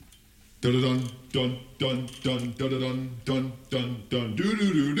Dun dun dun dun dun dun dun dun dun do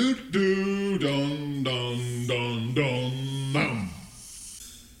do do do do dun dun dun dun.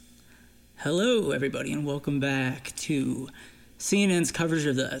 Hello, everybody, and welcome back to CNN's coverage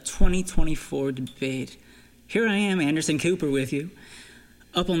of the 2024 debate. Here I am, Anderson Cooper, with you.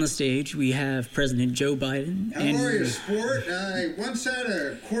 Up on the stage, we have President Joe Biden. How are you, sport? I once had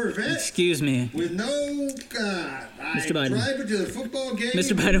a Corvette. Excuse me. With no, Mr. Biden. drive it to the football game.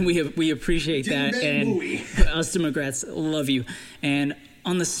 Mr. Biden, we appreciate that, and us Democrats love you. And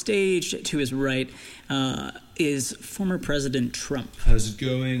on the stage to his right is former President Trump. How's it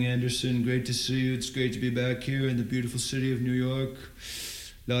going, Anderson? Great to see you. It's great to be back here in the beautiful city of New York.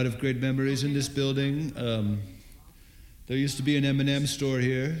 A lot of great memories in this building. There used to be an M&M store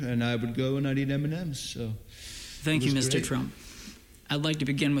here, and I would go and I'd eat M&Ms. So thank you, Mr. great. Trump. I'd like to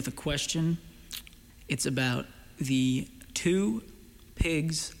begin with a question. It's about the 2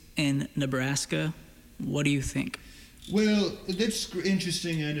 pigs in Nebraska. What do you think? Well, that's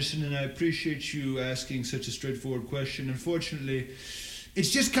interesting, Anderson, and I appreciate you asking such a straightforward question. Unfortunately,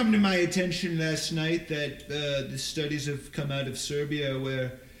 it's just come to my attention last night that the studies have come out of Serbia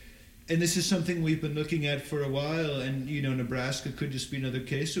where, and this is something we've been looking at for a while, and, you know, Nebraska could just be another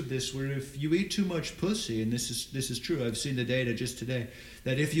case of this, where if you eat too much pussy, and this is true, I've seen the data just today,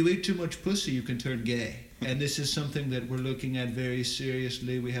 that if you eat too much pussy, you can turn gay. And this is something that we're looking at very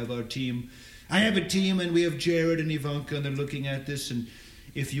seriously. We have our team. I have a team, and we have Jared and Ivanka, and they're looking at this, and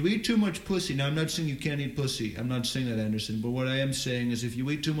if you eat too much pussy, now I'm not saying you can't eat pussy, I'm not saying that, Anderson, but what I am saying is if you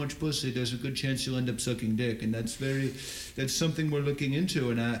eat too much pussy, there's a good chance you'll end up sucking dick, and that's something we're looking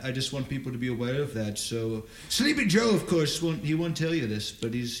into, and I just want people to be aware of that. So Sleepy Joe, of course, he won't tell you this,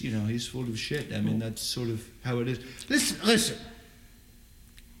 but he's full of shit. I mean, that's sort of how it is. Listen. Yes,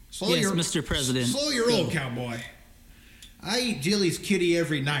 Mr. President. Slow your roll, cowboy. I eat Jilly's kitty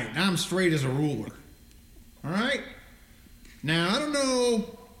every night, and I'm straight as a ruler. All right? Now, I don't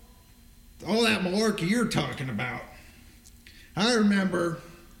know all that malarkey you're talking about. I remember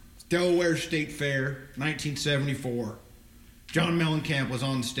Delaware State Fair, 1974. John Mellencamp was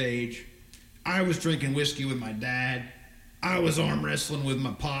on stage. I was drinking whiskey with my dad. I was arm wrestling with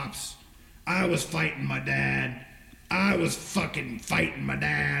my pops. I was fighting my dad. I was fucking fighting my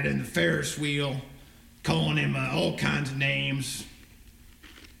dad in the Ferris wheel, calling him all kinds of names.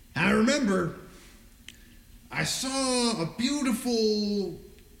 I remember I saw a beautiful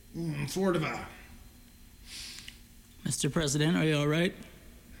sort of a... Mr. President, are you all right?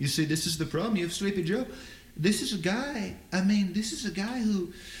 You see, this is the problem. You have Sleepy Joe. This is a guy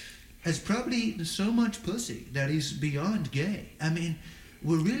who has probably eaten so much pussy that he's beyond gay. I mean,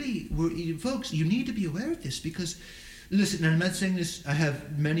 folks, you need to be aware of this because, listen, I'm not saying this, I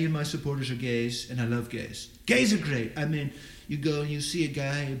have many of my supporters are gays, and I love gays. Gays are great. I mean, you go and you see a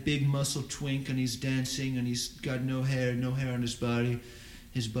guy, a big muscle twink, and he's dancing, and he's got no hair on his body.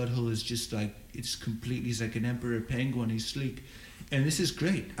 His butthole is just like, he's like an emperor penguin, he's sleek. And this is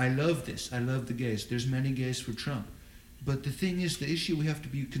great. I love this. I love the gays. There's many gays for Trump. But the thing is, the issue we have to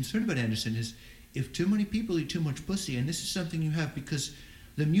be concerned about, Anderson, is if too many people eat too much pussy, and this is something you have because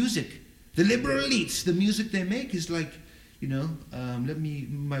the music, the liberal elites, the music they make is like, let me,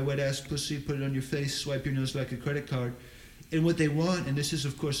 my wet ass pussy, put it on your face, swipe your nose like a credit card. And what they want, and this is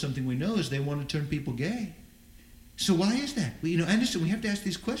of course something we know, is they want to turn people gay. So why is that? Anderson, we have to ask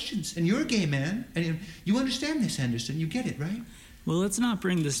these questions. And you're a gay man, and you understand this, Anderson. You get it, right? Well, let's not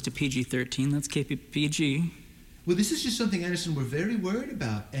bring this to PG-13. Let's keep it PG. Well, this is just something, Anderson, we're very worried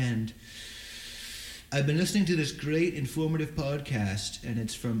about. And I've been listening to this great informative podcast, and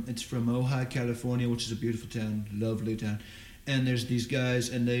it's from Ojai, California, which is a beautiful town, lovely town. And there's these guys,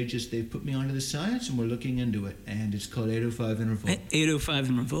 and they put me onto the science, and we're looking into it. And it's called 805 in Revolt. 805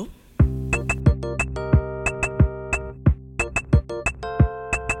 in Revolt?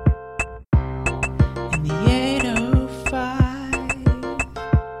 In the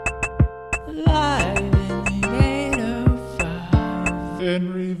 805, live in the 805.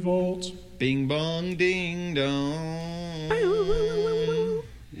 In Revolt. Bing bong ding dong.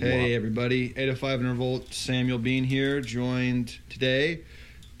 Hey everybody, 805 in Revolt, Samuel Bean here, joined today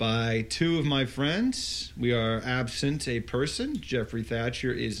by 2 of my friends. We are absent a person. Jeffrey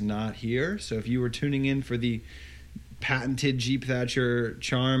Thatcher is not here. So if you were tuning in for the patented Jeep Thatcher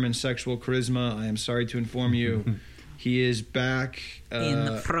charm and sexual charisma, I am sorry to inform you, he is back.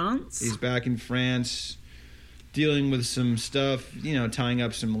 In France? He's back in France, dealing with some stuff, tying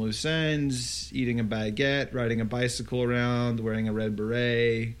up some loose ends, eating a baguette, riding a bicycle around, wearing a red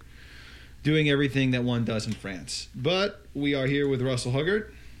beret, doing everything that one does in France. But we are here with Russell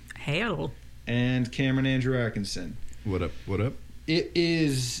Huggart. Hello. And Cameron Andrew Atkinson. What up? It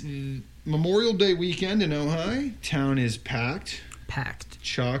is Memorial Day weekend in Ojai. Town is packed.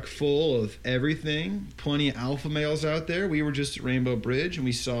 Chock full of everything. Plenty of alpha males out there. We were just at Rainbow Bridge and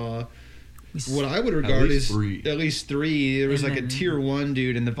we saw what I would regard as at least three. There was like a tier 1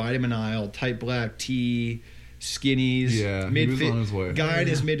 dude in the vitamin aisle, tight black tee, skinnies. Yeah, he was on his way. Guy in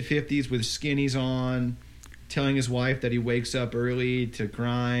his mid-50s with skinnies on, telling his wife that he wakes up early to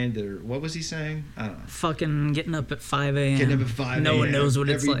grind, or what was he saying? I don't know. Fucking getting up at 5 a.m. Getting up at 5 a.m. No one knows what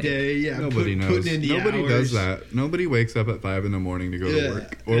it's like. Every day, yeah. Nobody knows. Putting in the Nobody hours. does that. Nobody wakes up at 5 in the morning to go to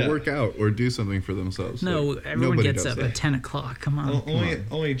work or work out or do something for themselves. No, like, everyone gets up that. at 10 o'clock. Come on.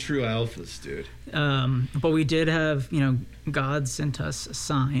 Only true alphas, dude. But we did have, God sent us a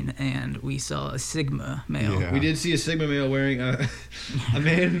sign, and we saw a Sigma male. Yeah. We did see a Sigma male wearing a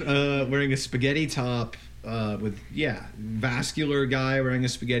man wearing a spaghetti top. Vascular guy wearing a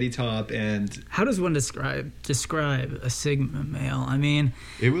spaghetti top, and how does one describe a Sigma male? I mean,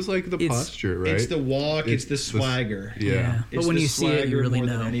 it was like the posture, right? It's the walk, it's the swagger. Yeah. But when you see it, you really more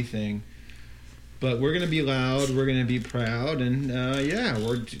know. than anything. But we're gonna be loud, we're gonna be proud, and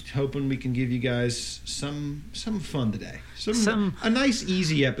we're hoping we can give you guys some fun today. A nice,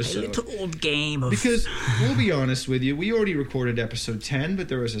 easy episode. A little game of... Because we'll be honest with you, we already recorded episode 10, but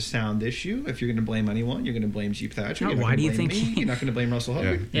there was a sound issue. If you're going to blame anyone, you're going to blame Jeep Thatcher. Why do you think you're not going to blame Russell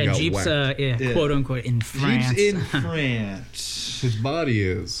Hubbard? Yeah, Jeep's quote unquote in France. Jeep's in France. His body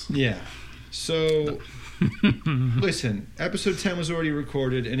is. Yeah. So, listen, episode 10 was already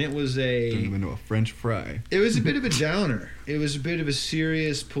recorded, and it was Turned him into a French fry. It was a bit of a downer. It was a bit of a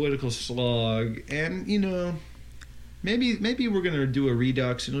serious political slog, and maybe we're gonna do a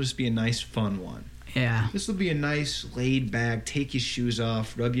redux, and it'll just be a nice, fun one. Yeah. This will be a nice, laid back. Take your shoes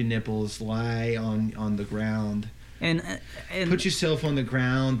off, rub your nipples, lie on the ground, and put yourself on the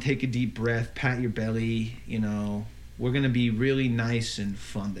ground. Take a deep breath, pat your belly. We're gonna be really nice and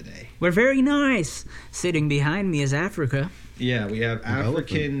fun today. We're very nice. Sitting behind me is Africa. Yeah, we have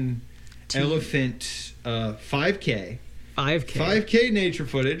African elephant 5K. 5K nature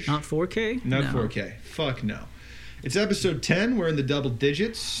footage. Not 4K? Not 4K. Fuck no. It's episode 10. We're in the double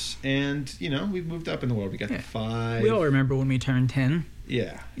digits. And, we've moved up in the world. We got the 5. We all remember when we turned 10.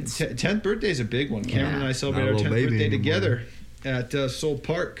 Yeah. 10th birthday's a big one. Cameron and I celebrated our 10th birthday together at Soul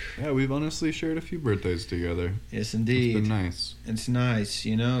Park. Yeah, we've honestly shared a few birthdays together. Yes, indeed. It's been nice. It's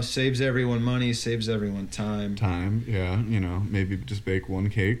nice, saves everyone money, saves everyone time. Yeah, maybe just bake one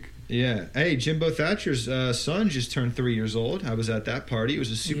cake. Yeah. Hey, Jimbo Thatcher's son just turned 3 years old. I was at that party. It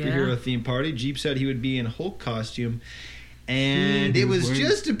was a superhero-themed party. Jeep said he would be in Hulk costume. And it was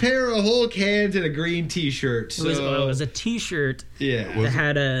just a pair of Hulk hands and a green T-shirt. So. It was a T-shirt that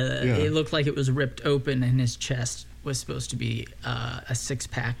had it looked like it was ripped open, and his chest was supposed to be a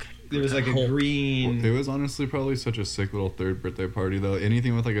six-pack. There was like a green... It was honestly probably such a sick little third birthday party, though.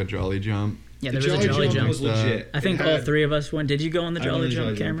 Anything with like a Jolly Jump. Yeah, there was a Jolly Jump. Was legit. I think all three of us went. Did you go on the Jolly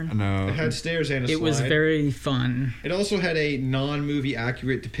Jump, Cameron? No. It had stairs and a slide. It was very fun. It also had a non-movie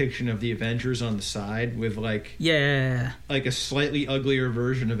accurate depiction of the Avengers on the side with like a slightly uglier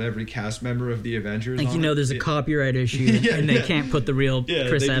version of every cast member of the Avengers. Like there's a copyright issue and they can't put the real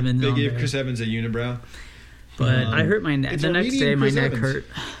Chris Evans on there. They gave Chris Evans a unibrow. But I hurt my neck. The next day, my neck hurt.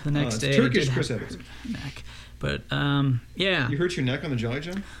 The next day, Turkish Chris Evans. Neck. But You hurt your neck on the Jolly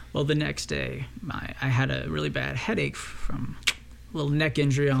Jump? Well, the next day, I had a really bad headache from a little neck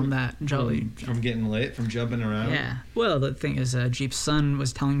injury on that Jolly Jump. From getting late, from jumping around? Yeah. Well, the thing is, Jeep's son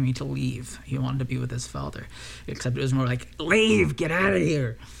was telling me to leave. He wanted to be with his father. Except it was more like, leave, get out of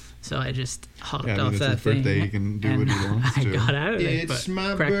here. So I just hopped off that thing. It's his birthday, he can do what he wants to. I got out of it. It's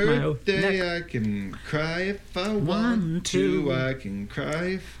my birthday, I can cry if I want to. I can cry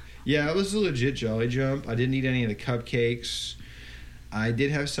if... Yeah, it was a legit Jolly Jump. I didn't eat any of the cupcakes. I did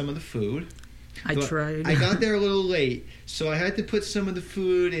have some of the food. I tried. I got there a little late, so I had to put some of the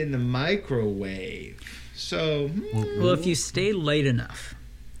food in the microwave. So... Well, if you stayed late enough,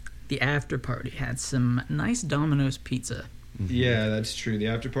 the after party had some nice Domino's pizza. Yeah, that's true. The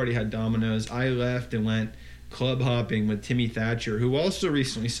after party had Domino's. I left and went club hopping with Timmy Thatcher, who also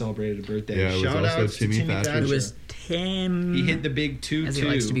recently celebrated a birthday. Yeah, Shout out to Timmy Thatcher. It was Tim. He hit the big 2-2. As he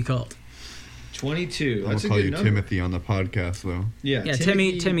likes to be called. 22. I'll call you Timothy on the podcast, though. Yeah,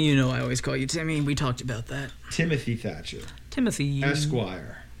 Timmy, I always call you Timmy. We talked about that. Timothy Thatcher. Timothy.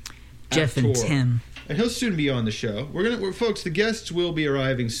 Esquire. Jeff and Tim. And he'll soon be on the show. Folks, the guests will be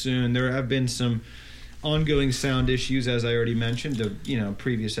arriving soon. There have been some ongoing sound issues, as I already mentioned. The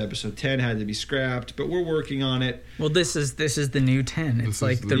previous episode 10 had to be scrapped, but we're working on it. Well, this is the new 10. It's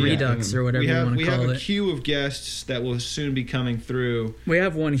like the Redux or whatever you want to call it. We have a queue of guests that will soon be coming through. We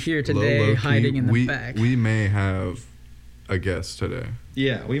have one here today, hiding in the back. We may have a guest today.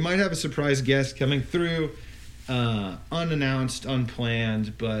 Yeah, we might have a surprise guest coming through, unannounced,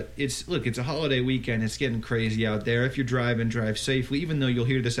 unplanned, but it's a holiday weekend. It's getting crazy out there. If you're driving, drive safely. Even though you'll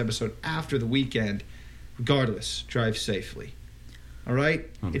hear this episode after the weekend, regardless, drive safely. All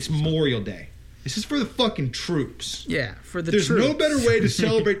right? 100%. It's Memorial Day. This is for the fucking troops. Yeah, for the troops. There's no better way to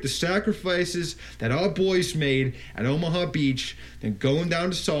celebrate the sacrifices that our boys made at Omaha Beach than going down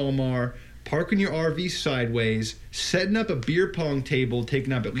to Solomar, parking your RV sideways, setting up a beer pong table,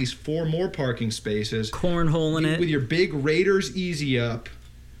 taking up at least 4 more parking spaces, cornholing it with your big Raiders Easy Up,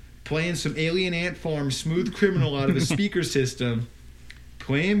 playing some Alien Ant Farm Smooth Criminal out of a speaker system,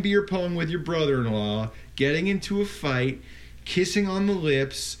 playing beer pong with your brother-in-law, getting into a fight, kissing on the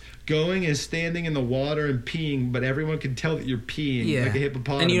lips, going and standing in the water and peeing, but everyone can tell that you're peeing like a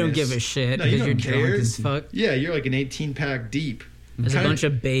hippopotamus. And you don't give a shit because you're drunk as fuck. Yeah, you're like an 18-pack deep. There's a bunch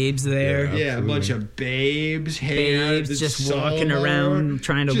of babes there. Yeah, a bunch of babes. Babes just walking around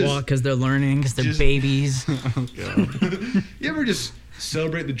trying to walk because they're learning because they're babies. Oh, God. You ever just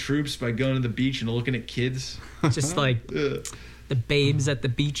celebrate the troops by going to the beach and looking at kids? Just like the babes at the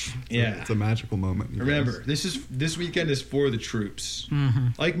beach. Yeah. It's a magical moment. Remember, this weekend is for the troops. Mm-hmm.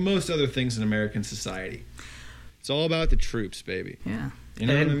 Like most other things in American society. It's all about the troops, baby. Yeah. You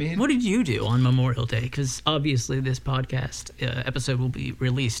know what I mean? What did you do on Memorial Day? Because obviously this podcast episode will be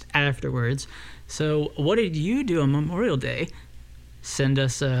released afterwards. So what did you do on Memorial Day? Send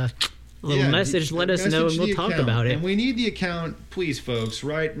us a little message. Let us know, and we'll talk about it. And we need the account, please, folks.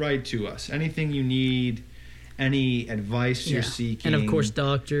 Write to us. Anything you need, any advice you're seeking. And, of course,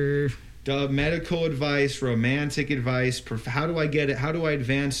 medical advice, romantic advice. How do I get it? How do I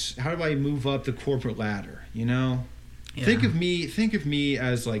advance? How do I move up the corporate ladder? You know? Yeah. Think of me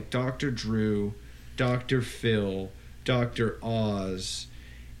as like Dr. Drew, Dr. Phil, Dr. Oz,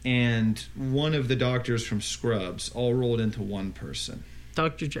 and one of the doctors from Scrubs, all rolled into one person.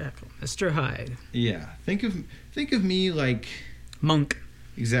 Dr. Jekyll, Mr. Hyde. Yeah. Think of me like Monk.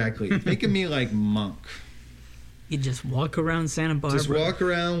 Exactly. Think of me like Monk. You just walk around Santa Barbara. Just walk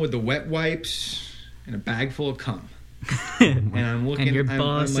around with the wet wipes and a bag full of cum. And I'm looking. And your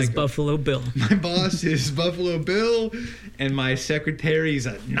boss is Buffalo Bill. My boss is Buffalo Bill, and my secretary's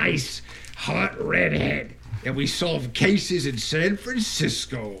a nice, hot redhead. And we solve cases in San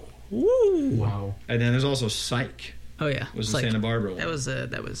Francisco. Woo! Wow. And then there's also Psych. Oh yeah, was the Santa Barbara one. That was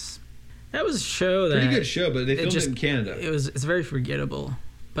a show that pretty good show, but they filmed it in Canada. It's very forgettable,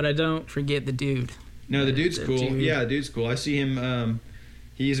 but I don't forget the dude. No, the dude's cool. Dude. Yeah, the dude's cool. I see him.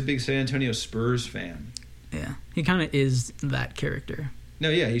 He's a big San Antonio Spurs fan. Yeah, he kind of is that character. No,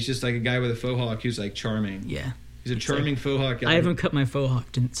 yeah, he's just like a guy with a faux hawk who's like charming. Yeah, he's a charming faux hawk guy. I haven't cut my faux hawk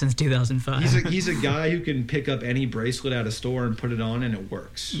since 2005. He's a guy who can pick up any bracelet at a store and put it on, and it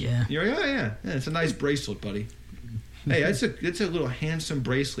works. Yeah, you're like, oh yeah, it's a nice bracelet, buddy. Hey, it's a little handsome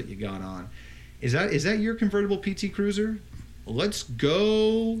bracelet you got on. Is that your convertible PT Cruiser? Let's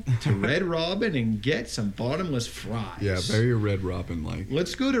go to Red Robin and get some bottomless fries. Yeah, very Red Robin like.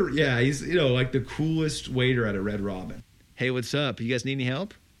 Let's go to he's like the coolest waiter at a Red Robin. Hey, what's up? You guys need any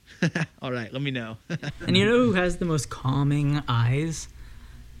help? All right, let me know. And you know who has the most calming eyes?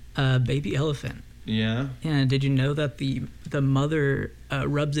 Baby elephant. Yeah. Yeah. Did you know that the mother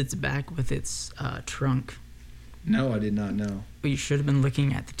rubs its back with its trunk? No, I did not know. Well, you should have been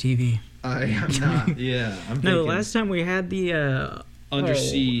looking at the TV. I am not. Yeah, I'm thinking. No, the last time we had the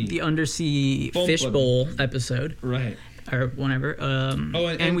undersea fishbowl episode, right, or whatever.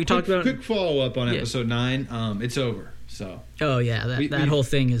 And we talked about quick follow up on episode 9. It's over. So. Oh yeah, that whole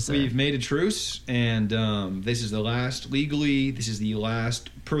thing is. We've made a truce, and this is the last legally. This is the last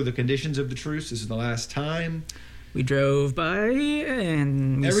per the conditions of the truce. This is the last time. We drove by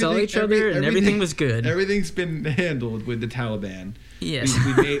and we saw each other, and everything was good. Everything's been handled with the Taliban. Yes.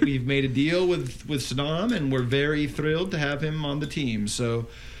 We've made a deal with Saddam, and we're very thrilled to have him on the team. So,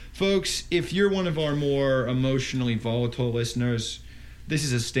 folks, if you're one of our more emotionally volatile listeners, this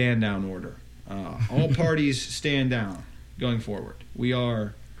is a stand-down order. All parties stand down going forward. We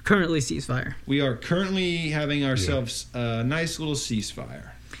are currently ceasefire. We are currently having ourselves a nice little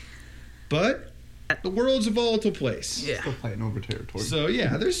ceasefire. But the world's a volatile place. Yeah. Still fighting over territory. So,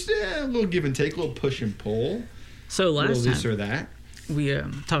 yeah, there's a little give and take, a little push and pull. So last time, this or that. We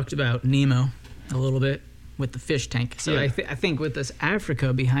talked about Nemo a little bit with the fish tank. So I think with this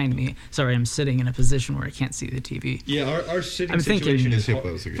Africa behind me, sorry, I'm sitting in a position where I can't see the TV. Yeah, our sitting situation is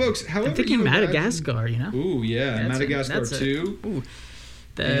hard. Folks, however I'm thinking Madagascar, you know? Ooh, yeah, Madagascar 2. Ooh.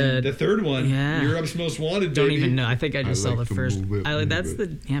 The third one, Europe's Most Wanted, baby. Don't even know. I think I just saw the first.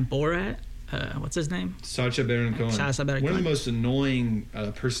 Borat. what's his name? Sacha Baron Cohen. Sacha Baron One of Cohen. the most annoying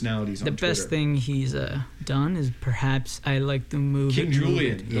personalities on The Twitter. best thing he's done is perhaps I like the movie King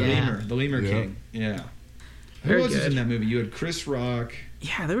Julian, the Lemur Yeah. King. Yeah. Very Who else is good. in that movie? You had Chris Rock,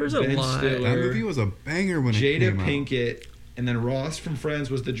 Yeah, there was a Ben lot. Stiller. That movie was a banger when it Jada came out. Pinkett, and then Ross from Friends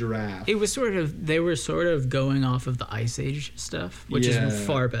was the giraffe. It was they were sort of going off of the Ice Age stuff, which Yeah. is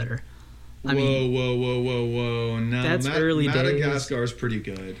far better. Whoa. No, That's early days. Madagascar's pretty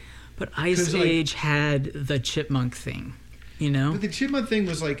good. But Ice 'Cause, like- Age had the chipmunk thing, you know? But the chipmunk thing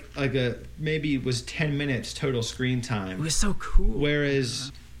was like maybe it was 10 minutes total screen It time. was so cool.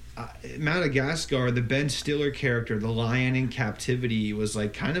 Whereas Madagascar, the Ben Stiller character, the lion in captivity, was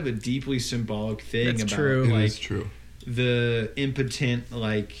like kind of a deeply symbolic thing That's about true. It like is true. the impotent,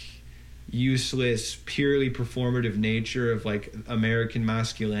 like useless, purely performative nature of like American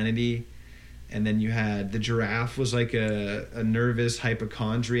masculinity. And then you had the giraffe was like a nervous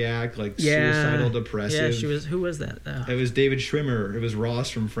hypochondriac, like suicidal depressive. Yeah, she was. Who was that? It was David Schwimmer. It was Ross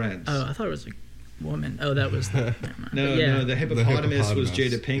from Friends. Oh, I thought it was a woman. Oh, that was. Never mind. No, But yeah. no, the hippopotamus was hippopotamus,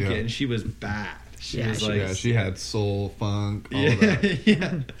 Jada Pinkett, yeah. and she was bad. She Yeah, was she like, was. She had soul, funk, all yeah, that.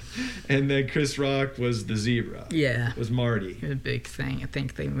 yeah. And then Chris Rock was the zebra. Yeah. Was Marty. A big thing. I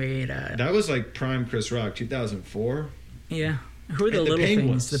think they made. That was like prime Chris Rock, 2004. Yeah. Who are the And the little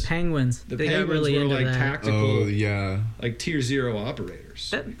penguins. things? The penguins. The they penguins got really were into like that. tactical, Oh, yeah. like tier 0 operators.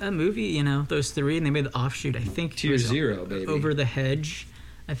 That movie, you know, those three, and they made the offshoot. I think it Tier was 0, baby. Over the Hedge.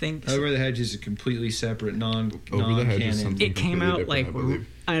 I think Over the Hedge is a completely separate Over the Hedge is non-canon. something it came completely out different, like I believe.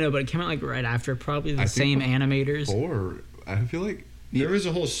 I know, but it came out like right after, probably the I same think animators. Or I feel like There was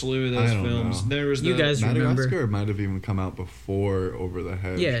a whole slew of I those don't films. know. There was You the, guys remember? Madagascar might have even come out before Over the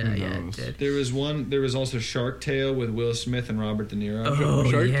Hedge. Yeah, Who yeah, it knows? did. There was one. There was also Shark Tale with Will Smith and Robert De Niro. Oh,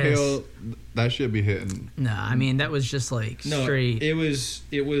 Shark yes. Tale, that should be hitting. No, I mean that was just like No, straight. it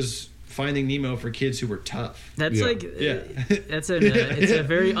was Finding Nemo for kids who were tough. That's Yeah. like Yeah. that's it's a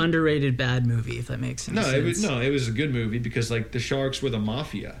very underrated bad movie, if that makes any No, sense. it was a good movie because like the sharks were the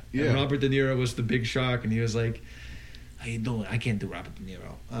mafia. Yeah. And Robert De Niro was the big shark, and he was like, "How you doing? I can't do Robert De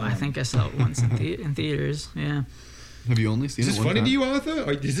Niro." I think I saw it once in theaters. Yeah. Have you only seen Is it this one funny time? to you, Arthur?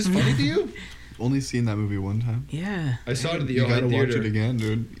 Or is this funny to you? Only seen that movie one time? Yeah. I saw it at the You gotta Ojai watch Theater. it again,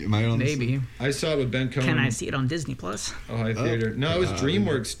 dude. Am I on the Maybe. I saw it with Ben Cohen. Can I see it on Disney Plus? Ojai Theater. No, it was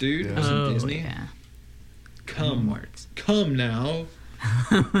DreamWorks, dude. It Yeah. wasn't Oh, Disney. yeah. Come, Works. come now.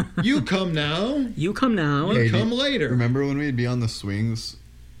 You come now. You come now. You Hey, come do you later. Remember when we'd be on the swings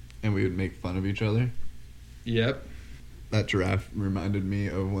and we would make fun of each other? Yep. That giraffe reminded me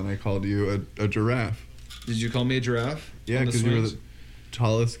of when I called you a giraffe. Did you call me a giraffe? Yeah, on the because you were swings? the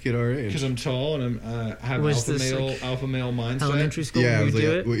tallest kid our age. Because I'm tall and I have Was alpha this, male like, alpha male mindset. Elementary school. Yeah, we it was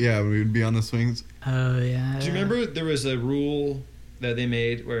do like, it. yeah, we would be on the swings. Oh yeah. Do you remember there was a rule that they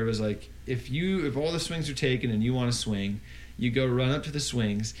made where it was like if all the swings are taken and you want to swing, you go run up to the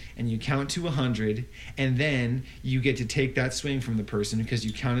swings and you count to 100, and then you get to take that swing from the person because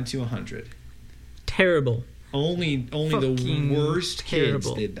you counted to 100. Terrible. Only the Fucking worst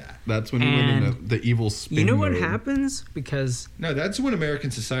terrible. kids did that. That's when you And went into the evil spin You know what mode. happens? Because No, that's when American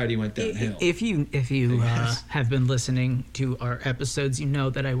society went downhill. if you Yes. have been listening to our episodes, you know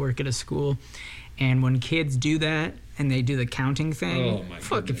that I work at a school, and when kids do that and they do the counting thing, Oh, my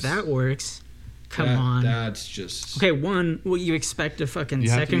fuck goodness. if that works. Come on. That's just Okay, one, well, you expect a fucking You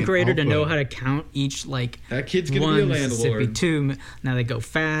have to be second an grader to alpha. know how to count each, like, that kid's gonna one be a Mississippi, landlord. two. Now they go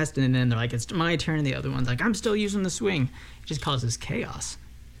fast, and then they're like, it's my turn. And the other one's like, I'm still using the swing. It just causes chaos.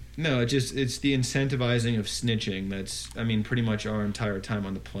 No, it's the incentivizing of snitching. That's pretty much our entire time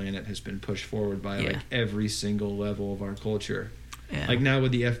on the planet has been pushed forward by Yeah. like every single level of our culture. Yeah. Like now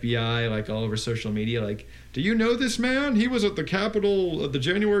with the FBI, like all over social media, like, do you know this man? He was at the Capitol of the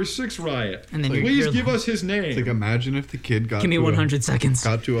January 6th riot. And then Please you're give like, us his name. It's like imagine if the kid got give me to 100 seconds.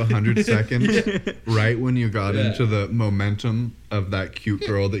 got to 100 seconds right when you got Yeah. into the momentum of that cute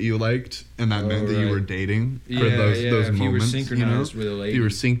girl that you liked, and that Oh, meant that you right. were dating for Yeah, those yeah, those if you were moments. synchronized with a lady. You were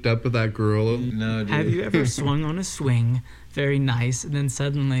synced up with that girl. No, dude. Have you ever swung on a swing, very nice, and then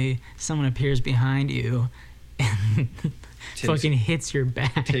suddenly someone appears behind you and fucking hits your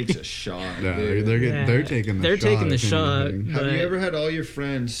back? takes a shot? Yeah, dude. they're taking the They're shot. taking the if shot. anything. Have but- you ever had all your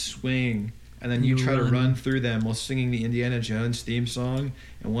friends swing and then you You try to run. run through them while singing the Indiana Jones theme song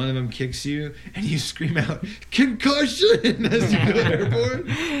and one of them kicks you and you scream out, "Concussion!" as you go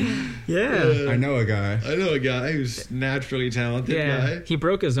airborne? Yeah. I know a guy. I know a guy who's naturally talented Yeah. guy. He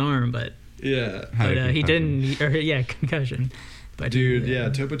broke his arm, but Yeah. Had a he concussion. didn't. Concussion. But Dude, yeah,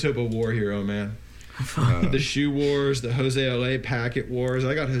 Topa Topa war hero, man. The shoe wars, the Jose LA packet wars.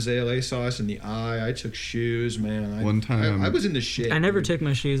 I got Jose LA sauce in the eye. I took shoes, man. One time I was in the shit. I never took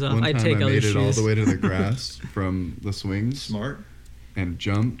my shoes off. One I time take I other made shoes. it all the way to the grass from the swings. Smart. And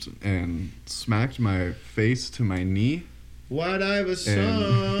jumped and smacked my face to my knee. White Ivor song.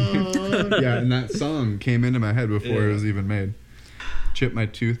 Yeah, and that song came into my head before it was even made. Chipped my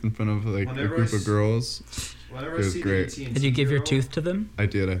tooth in front of like a group of girls. Whenever It was great. Did you give your tooth to them? I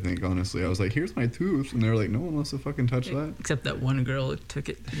did, I think, honestly. I was like, here's my tooth. And they were like, no one wants to fucking touch that. Except that one girl took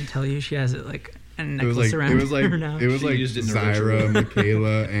it and tell you she has it like a It necklace was like, around her now. it was She like used it in her Zyra, ritual.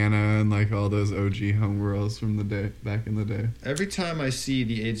 Michaela, Anna, and like all those OG homegirls from the day, back in the day. Every time I see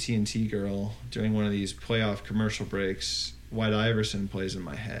the AT&T girl during one of these playoff commercial breaks, White Iverson plays in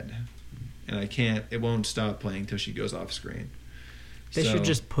my head. And I can't, it won't stop playing till she goes off screen. They So, should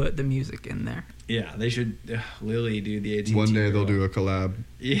just put the music in there. Yeah, they should. Lily do the AT&T One day they'll girl. do a collab.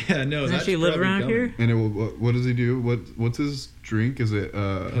 Yeah, no, Doesn't that's she live probably around coming. here? And it will, what's does he do? What's his drink? Is it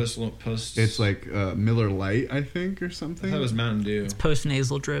Post. it's like Miller Lite, I think, or I something? thought it was Mountain Dew. Post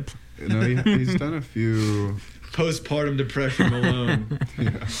nasal drip. No, he's done a few. Postpartum depression Malone.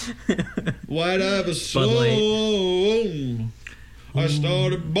 Yeah. White Iverson. I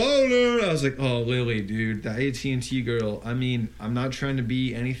started bowling. I was like, oh, Lily, dude, the AT&T girl. I mean, I'm not trying to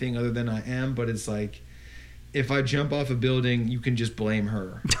be anything other than I am, but it's like, if I jump off a building, you can just blame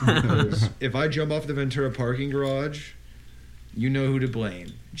her. Because if I jump off the Ventura parking garage, you know who to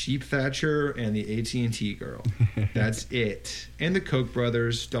blame. Jeep Thatcher and the AT&T girl. That's it. And the Koch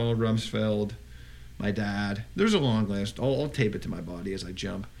brothers, Donald Rumsfeld, my dad. There's a long list. I'll tape it to my body as I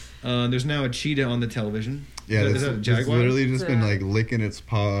jump. There's now a cheetah on the television. Yeah, Is that a it's jaguar? literally just been like licking its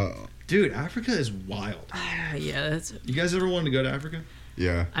paw. Dude, Africa is wild. Yeah, that's. You guys ever wanted to go to Africa?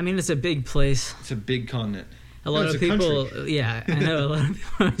 Yeah. I mean, it's a big place. It's a big continent. A lot it's of a people. country. Yeah, I know a lot of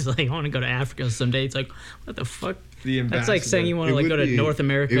people. Always like, I want to go to Africa someday. It's like, what the fuck? The That's like ambassador. saying you want to like would go to be- North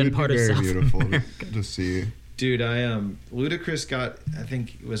America it and would part be of very South beautiful America. to see. Dude, Ludacris got, I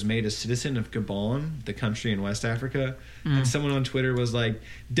think, was made a citizen of Gabon, the country in West Africa. And someone on Twitter was like,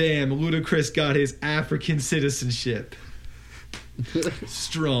 damn, Ludacris got his African citizenship.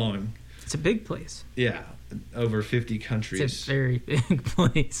 Strong. It's a big place. Yeah, over 50 It's countries. a very big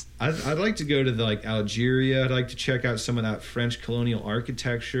place. I'd like to go to like Algeria. I'd like to check out some of that French colonial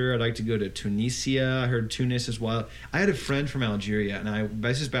architecture. I'd like to go to Tunisia. I heard Tunis is wild. I had a friend from Algeria, and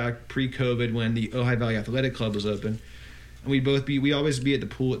this is back pre-COVID when the Ojai Valley Athletic Club was open, and we always be at the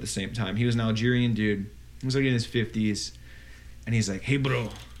pool at the same time. He was an Algerian dude. He was like in his 50s, and he's like, "Hey, bro,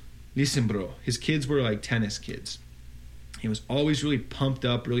 listen, bro." His kids were like tennis kids. He was always really pumped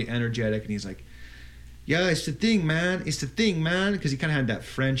up, really energetic, and he's like, yeah, it's the thing, man. It's the thing, man. Because he kind of had that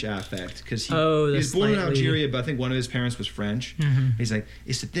French affect. Because he was born in Algeria, but I think one of his parents was French. Mm-hmm. He's like,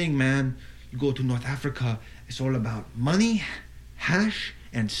 it's the thing, man. You go to North Africa, it's all about money, hash,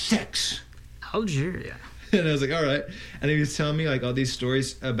 and sex. Algeria. And I was like, all right. And he was telling me like all these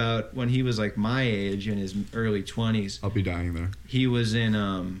stories about when he was like my age in his early 20s. I'll be dying there. He was in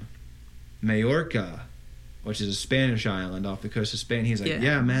Majorca, which is a Spanish island off the coast of Spain. He's like,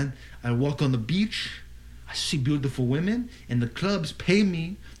 yeah, man, I walk on the beach. I see beautiful women, and the clubs pay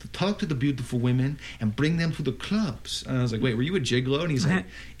me to talk to the beautiful women and bring them to the clubs. And I was like, wait, were you a gigolo? And he's like,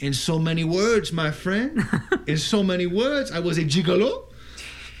 in so many words, my friend. In so many words, I was a gigolo.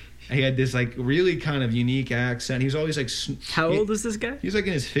 He had this like really kind of unique accent. He was always like... How old is this guy? He was like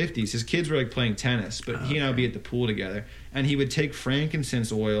in his 50s. His kids were like playing tennis, but he and I would be at the pool together. And he would take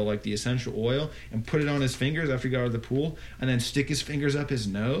frankincense oil, like the essential oil, and put it on his fingers after he got out of the pool, and then stick his fingers up his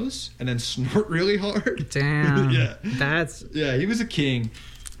nose, and then snort really hard. Damn. Yeah. That's He was a king.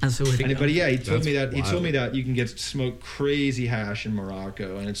 the way to go. But yeah, he told That's me that wild. you can get smoke crazy hash in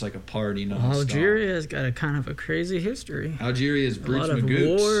Morocco, and it's like a party nonstop. Algeria's got a kind of a crazy history. Algeria's A Brutes lot of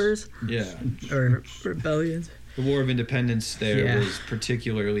Magoots. wars Yeah. or rebellions. The War of Independence there Yeah. was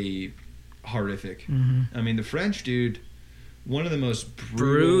particularly horrific. Mm-hmm. I mean, the French dude, one of the most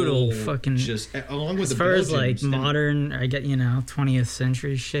Brutal fucking- just along with As the far as like Belgians, and- modern, I get 20th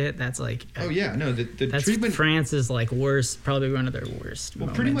century shit. That's like Oh yeah, no, the that's treatment. France's like worst, probably one of their worst. Well,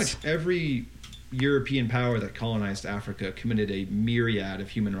 moments. pretty much every European power that colonized Africa committed a myriad of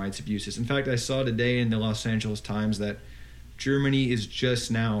human rights abuses. In fact, I saw today in the Los Angeles Times that Germany is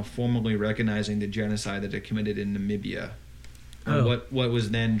just now formally recognizing the genocide that it committed in Namibia. Oh. What was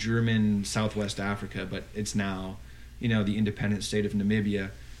then German Southwest Africa, but it's now, the independent state of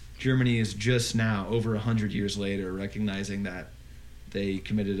Namibia. Germany is just now, over 100 years later, recognizing that they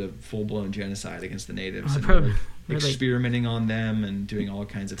committed a full-blown genocide against the natives. Oh, and probably- were really- experimenting on them and doing all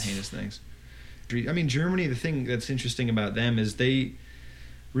kinds of heinous things. I mean, Germany, the thing that's interesting about them is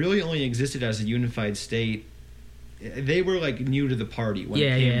really only existed as a unified state. They were like new to the party when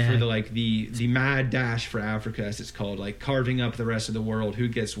it came for the mad dash for Africa, as it's called, like carving up the rest of the world, who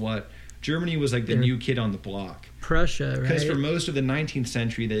gets what. Germany was like the new kid on the block. Prussia, right? Because for most of the 19th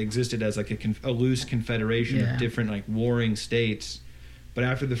century, they existed as like a loose confederation of different like warring states. But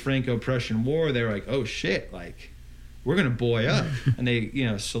after the Franco-Prussian War, they were like, oh shit, like we're gonna boy up, and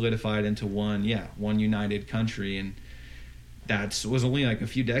they solidified into one united country. And that was only like a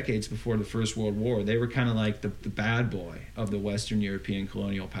few decades before the First World War. They were kind of like the bad boy of the Western European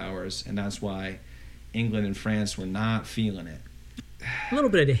colonial powers, and that's why England and France were not feeling it. A little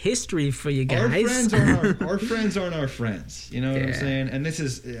bit of history for you guys. Our friends aren't our friends. You know what I'm saying? And this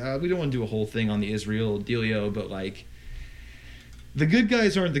is we don't want to do a whole thing on the Israel dealio, but like the good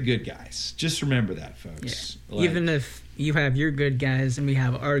guys aren't the good guys. Just remember that, folks. Yeah. Like, even if you have your good guys and we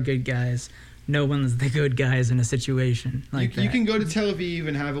have our good guys, no one's the good guys in a situation like that. You can go to Tel Aviv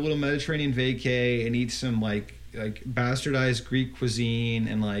and have a little Mediterranean vacay and eat some like bastardized Greek cuisine,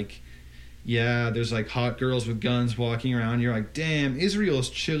 and like there's like hot girls with guns walking around. You're like, damn, Israel's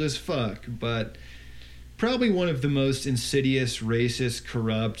chill as fuck, but probably one of the most insidious, racist,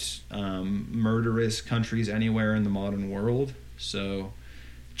 corrupt, murderous countries anywhere in the modern world. So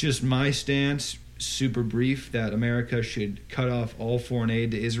just my stance, super brief, that America should cut off all foreign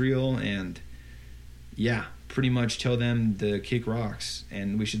aid to Israel and pretty much tell them to kick rocks,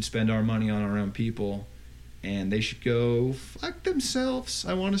 and we should spend our money on our own people, and they should go fuck themselves,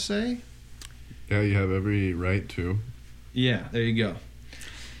 I want to say. Yeah, you have every right to. Yeah, there you go.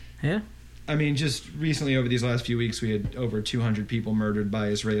 Yeah. I mean, just recently over these last few weeks, we had over 200 people murdered by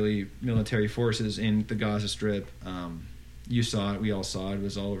Israeli military forces in the Gaza Strip. You saw it. We all saw it. It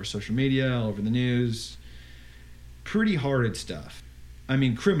was all over social media, all over the news. Pretty horrid stuff. I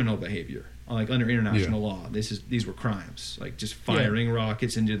mean, criminal behavior. Like under international law, these were crimes. Like just firing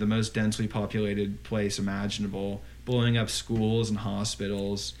rockets into the most densely populated place imaginable, blowing up schools and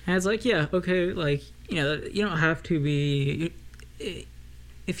hospitals. And it's like, okay, like, you don't have to be...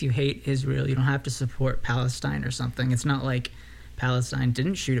 If you hate Israel, you don't have to support Palestine or something. It's not like Palestine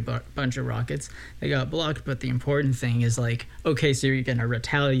didn't shoot a bunch of rockets. They got blocked, but the important thing is like, okay, so you're going to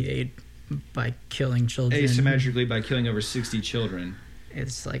retaliate by killing children. Asymmetrically by killing over 60 children.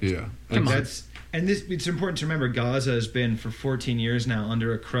 It's like, come on. It's important to remember Gaza has been for 14 years now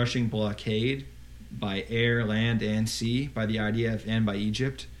under a crushing blockade by air, land, and sea, by the IDF and by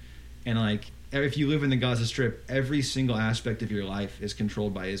Egypt. And like, if you live in the Gaza Strip, every single aspect of your life is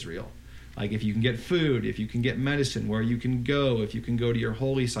controlled by Israel. Like if you can get food, if you can get medicine, where you can go, if you can go to your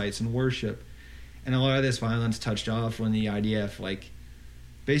holy sites and worship. And a lot of this violence touched off when the IDF like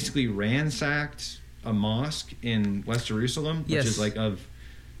basically ransacked a mosque in West Jerusalem, which is like of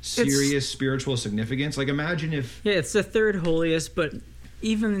serious spiritual significance. Like imagine if... Yeah, it's the third holiest, but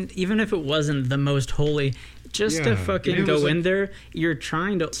even if it wasn't the most holy... Just to fucking go in there, you're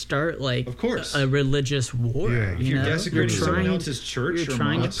trying to start like of course. A religious war. Yeah. If you're desecrating someone else's church, you're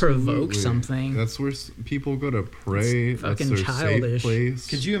trying to provoke something. That's where people go to pray. It's fucking that's their childish. safe place.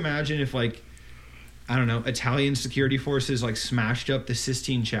 Could you imagine if like, I don't know, Italian security forces like smashed up the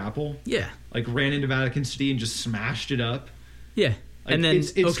Sistine Chapel? Yeah. Like ran into Vatican City and just smashed it up? Yeah. Like, and then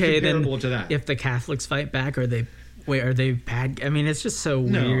it's comparable to that. If the Catholics fight back, are they bad? I mean, it's just so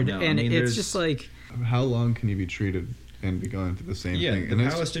weird. No, and I mean, it's just like... How long can you be treated and be going through the same thing? The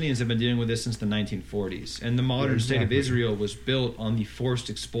Palestinians have been dealing with this since the 1940s, and the modern state of Israel was built on the forced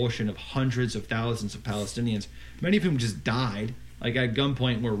expulsion of hundreds of thousands of Palestinians. Many of whom just died, like at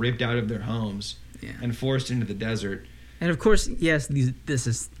gunpoint, were ripped out of their homes and forced into the desert. And of course, yes, this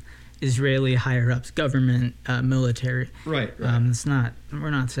is Israeli higher-ups, government, military. Right. It's not.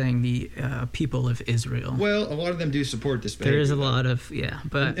 We're not saying the people of Israel. Well, a lot of them do support this behavior. There is a lot of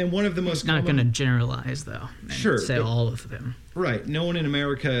but and one of the most not going to generalize though. And say all of them. Right. No one in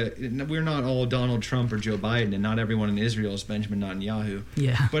America. We're not all Donald Trump or Joe Biden, and not everyone in Israel is Benjamin Netanyahu.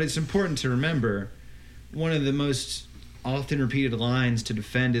 Yeah. But it's important to remember one of the most often repeated lines to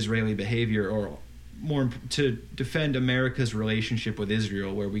defend Israeli behavior, or more to defend America's relationship with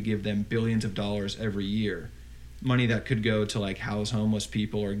Israel, where we give them billions of dollars every year, money that could go to like house homeless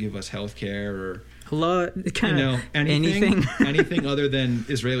people or give us health care or anything other than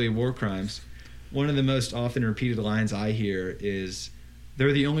Israeli war crimes. One of the most often repeated lines I hear is,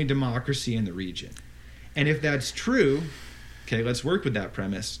 they're the only democracy in the region. And if that's true, okay, let's work with that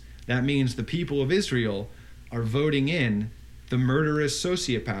premise. That means the people of Israel are voting in the murderous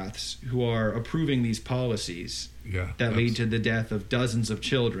sociopaths who are approving these policies that lead to the death of dozens of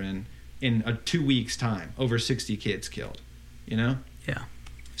children in 2 weeks' time, over 60 kids killed, Yeah. Yeah.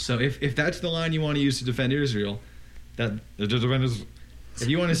 So if that's the line you want to use to defend Israel, If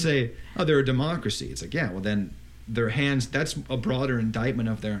you want to say, oh, they're a democracy, it's like, yeah, well then their hands, that's a broader indictment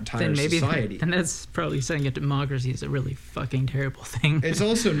of their entire society. Then that's probably saying a democracy is a really fucking terrible thing. It's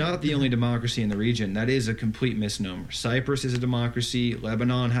also not the only democracy in the region. That is a complete misnomer. Cyprus is a democracy.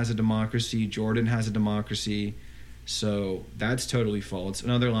 Lebanon has a democracy. Jordan has a democracy. So that's totally false.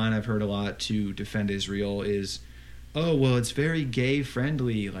 Another line I've heard a lot to defend Israel is, oh, well, it's very gay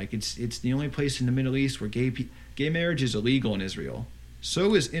friendly. Like it's the only place in the Middle East where gay marriage is illegal in Israel.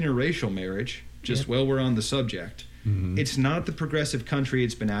 So is interracial marriage. Just while we're on the subject, it's not the progressive country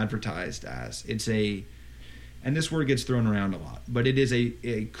it's been advertised as. It's a, and this word gets thrown around a lot, but it is a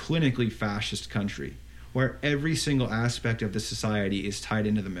clinically fascist country where every single aspect of the society is tied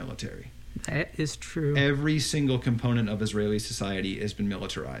into the military. That is true. Every single component of Israeli society has been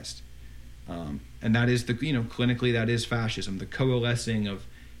militarized. And that is clinically that is fascism, the coalescing of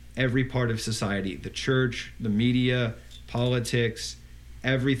every part of society, the church, the media, politics,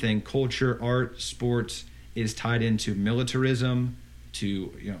 everything, culture, art, sports is tied into militarism,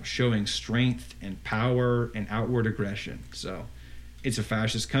 to showing strength and power and outward aggression. So it's a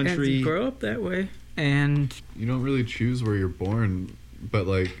fascist country. And grow up that way. And you don't really choose where you're born, but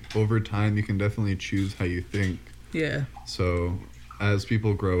like over time you can definitely choose how you think. Yeah. So as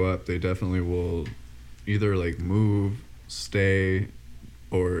people grow up, they definitely will either like move, stay,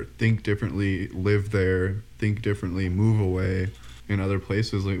 or think differently, live there, think differently, move away. In other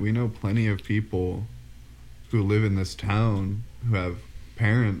places, like we know plenty of people who live in this town who have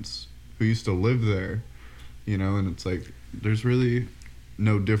parents who used to live there, and it's like there's really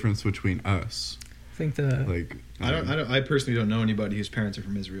no difference between us. I think I personally don't know anybody whose parents are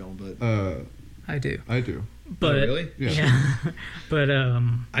from Israel, but I do. But really? Yeah. But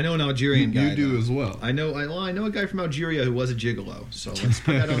I know an Algerian guy. You do as well. I know a guy from Algeria who was a gigolo. So let's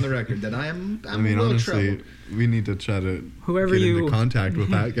put that on the record that I'm honestly, troubled. we need to try to Whoever get you into contact with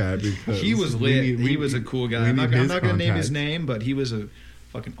that guy because he was lit. He was a cool guy. I'm not going to name his name, but he was a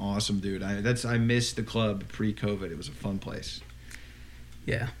fucking awesome dude. I missed the club pre-COVID. It was a fun place.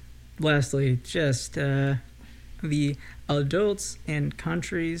 Yeah. Lastly, just the adults in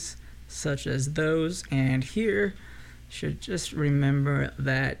countries such as those and here should just remember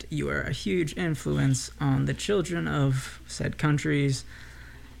that you are a huge influence on the children of said countries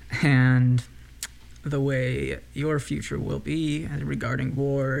and the way your future will be regarding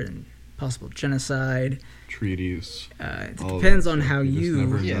war and possible genocide. Treaties. It depends on how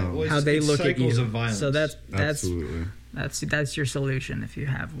how they look at you. Of violence. So that's absolutely. That's your solution if you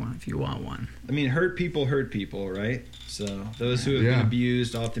have one, if you want one. I mean, hurt people, right? So those who have been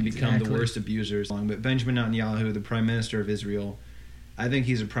abused often become the worst abusers. But Benjamin Netanyahu, the Prime Minister of Israel, I think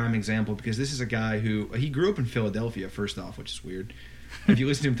he's a prime example because this is a guy he grew up in Philadelphia, first off, which is weird. If you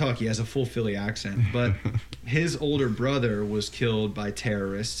listen to him talk, he has a full Philly accent. But his older brother was killed by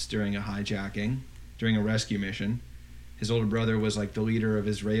terrorists during a hijacking, during a rescue mission. His older brother was like the leader of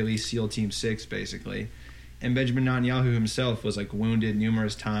Israeli SEAL Team 6, basically. And Benjamin Netanyahu himself was like wounded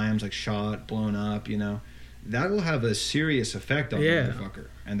numerous times, like shot, blown up, That will have a serious effect on the motherfucker.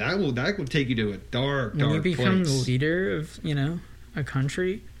 And that will take you to a dark when you become place. The leader of, a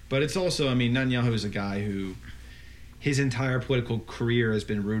country. But it's also, Netanyahu is a guy who his entire political career has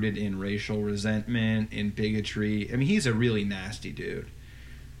been rooted in racial resentment, in bigotry. He's a really nasty dude.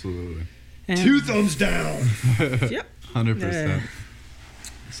 Absolutely. And 2 thumbs down. Yep. 100%.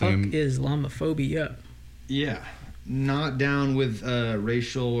 Fuck Islamophobia. Yeah, not down with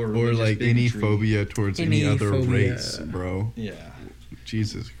racial or like bigotry. any phobia towards any other race, bro. Yeah.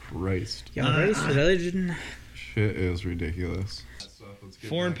 Jesus Christ. Race, religion. Shit is ridiculous.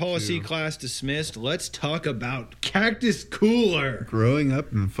 Foreign policy class dismissed. Let's talk about Cactus Cooler. Growing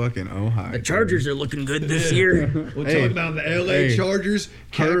up in fucking Ojai. The Chargers are looking good this year. We'll talk about the LA Chargers,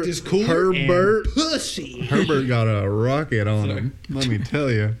 Cactus Cooler, Herbert, and pussy. Herbert got a rocket on him. Let me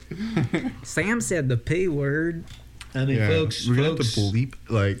tell you. Sam said the P word. Folks, we're gonna have to bleep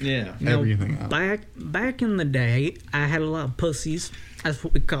everything out. Back in the day, I had a lot of pussies. That's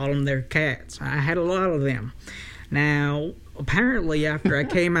what we call them. They're cats. I had a lot of them. Now, apparently, after I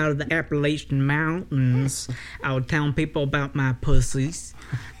came out of the Appalachian Mountains, I was telling people about my pussies,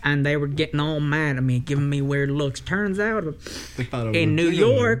 and they were getting all mad at me, giving me weird looks. Turns out, in New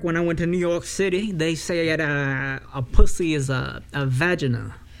York, when I went to New York City, they said a pussy is a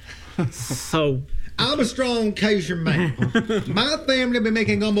vagina. So I'm a strong Cajun man. My family been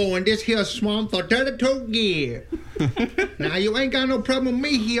making gumbo in this here swamp for 32 years. Now, you ain't got no problem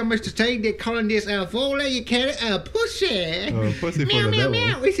with me here, Mr. Tate. They calling this a four-legged cat a pussy. Pussy meow, for the meow, devil.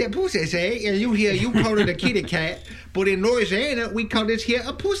 meow. We said pussy, say. And you call it a kitty cat. But in Louisiana, we call this here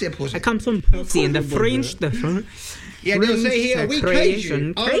a pussy. I come from pussy in the French. Yeah, they'll say here, we Cajun.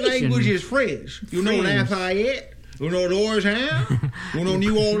 Cajun, Our Cajun. language is French. You know French. Lafayette? You know Georgetown? You know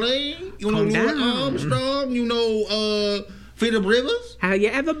New Orleans? You know Calm Louis down. Armstrong? You know Philip Rivers? Have you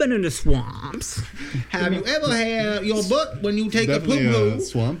ever been in the swamps? Have you ever had your butt when you take a Definitely a poo-poo?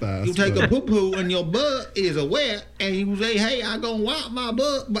 swamp ass. You take a but- poo-poo and your butt is a wet, and you say, hey, I gonna wipe my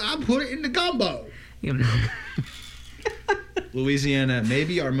butt, but I put it in the gumbo. You know. Louisiana,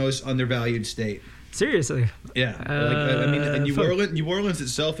 maybe our most undervalued state. Seriously. Yeah, New Orleans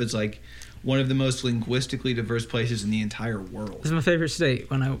itself is like one of the most linguistically diverse places in the entire world. This is my favorite state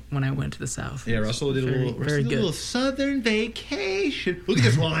when I went to the South. Yeah, Russell did Very a good. little southern vacation. Look at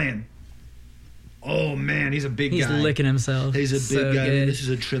this lion. Oh man, he's a big He's guy. licking himself. He's a big So guy. good. This is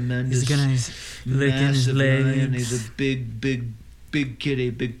a tremendous, He's licking his massive lion. legs. He's a big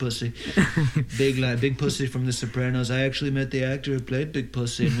kitty, big pussy, big lion, big pussy from The Sopranos. I actually met the actor who played Big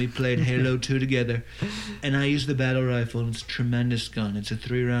Pussy, and we played Halo 2 together. And I used the battle rifle, and it's a tremendous gun. It's a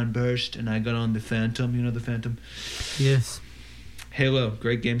 3-round burst, and I got on the Phantom. You know the Phantom? Yes. Halo,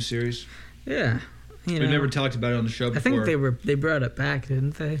 great game series. Yeah. You We've know, never talked about it on the show I before. think they brought it back,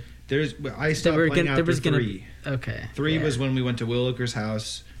 didn't they? I stopped playing after 3. Okay. 3 yeah. was when we went to Williker's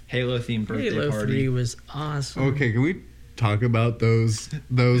house, Halo-themed birthday Halo party. 3 was awesome. Okay, can we talk about those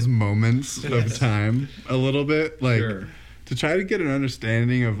moments of time a little bit, like Sure. to try to get an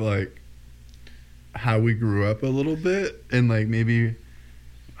understanding of like how we grew up a little bit and like maybe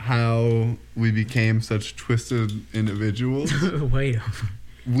how we became such twisted individuals. Wait.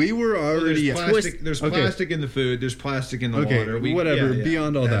 We were Well, already there's Okay. plastic in the food. There's plastic in the okay, water. whatever. Yeah.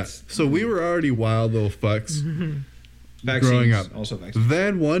 Beyond all that, That's- so we were already wild little fucks vaccines, growing up. Also vaccines.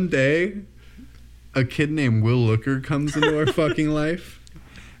 Then one day, a kid named Will Looker comes into our fucking life,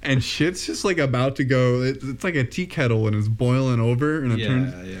 and shit's just like about to go. It's like a tea kettle and it's boiling over, and it Yeah,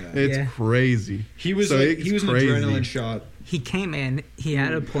 turns. yeah. It's Yeah. crazy. He was So like, it's he was crazy. an adrenaline shot. He came in. He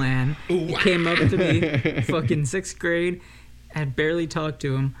had a plan. He came up to me, fucking 6th grade. I had barely talked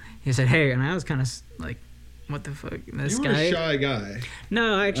to him. He said, "Hey," and I was kind of like, "What the fuck, this You were guy?" a shy guy.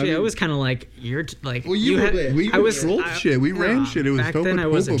 No, actually, I mean- was kind of like, "You're like." Well, you were had- there. We I was controlled shit. We ran shit. It was back Topa then. I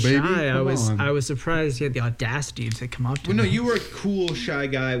wasn't Topa, baby. shy. Come on. I was surprised he had the audacity to come up to Well, me. no, you were a cool shy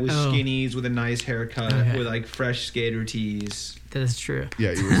guy with Oh. skinnies, with a nice haircut, Okay. with like fresh skater tees. That's true.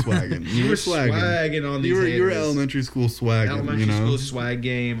 Yeah, you were swagging. You were swagging. swagging on these. You were haters. elementary school swagging. Elementary you know. school swag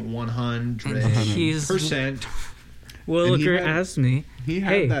game 100%. And he's Will and he Looker had- asked me. He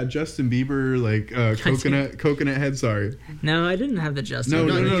had Hey. that Justin Bieber like coconut head. Sorry. No, I didn't have the Justin.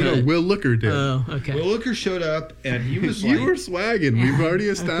 No. Bieber. Will Looker did. Oh, okay. Will Looker showed up and he was You like, were swagging. We've already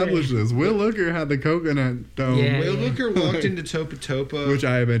established this. Will Looker had the coconut dome, Yeah. Will Looker walked into Topa Topa which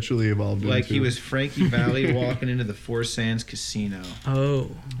I eventually evolved like into. he was Frankie Valli walking into the Four Sands Casino. Oh,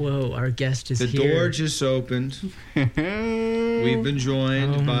 whoa! Our guest is The here. door just opened. We've been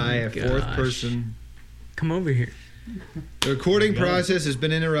joined Oh by a my fourth gosh. person. Come over here. The recording process has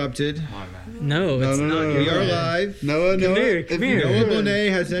been interrupted. No, it's not. no. We your are bad. live. Noah, here, come here. Noah Bonet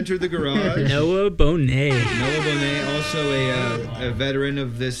has entered the garage. Noah Bonet. Noah Bonet, also a veteran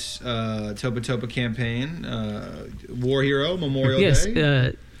of this Topa Topa campaign, war hero, Memorial Yes,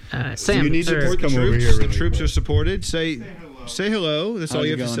 Day. Sam. You need to or- support come over troops, here the really troops quick. are supported. Say hello. That's all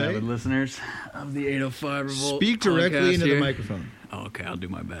you have to say. Avid listeners of the 805 Revolt Speak directly podcast into here. the microphone. Oh, okay, I'll do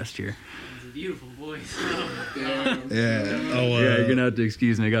my best here. It's a beautiful voice. Yeah. Yeah, you're gonna have to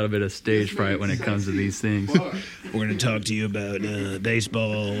excuse me. I got a bit of stage fright when it comes to these things. We're going to talk to you about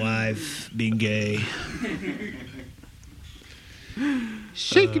baseball, life, being gay.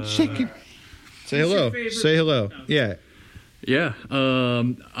 Shake it. Say hello. Say hello. Yeah. Yeah,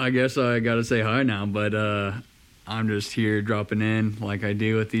 I guess I gotta say hi now, but I'm just here dropping in like I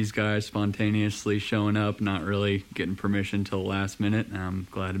do with these guys, spontaneously showing up, not really getting permission till the last minute. And I'm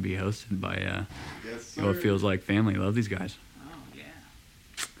glad to be hosted by what feels like family. Love these guys. Oh yeah.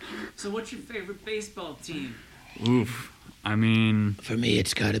 So, what's your favorite baseball team? Oof. I mean, For me,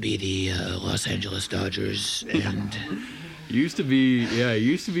 it's got to be the Los Angeles Dodgers, and used to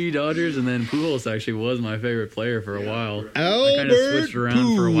be Dodgers, and then Pujols actually was my favorite player for a while. I kind of switched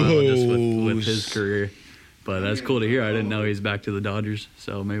around for a while just with his career. But that's cool to hear. I didn't know he's back to the Dodgers,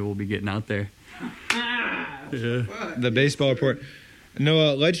 so maybe we'll be getting out there. Yeah. The baseball report.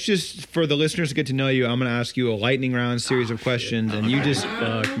 Noah, let's just, for the listeners to get to know you, I'm going to ask you a lightning round series of questions, and you just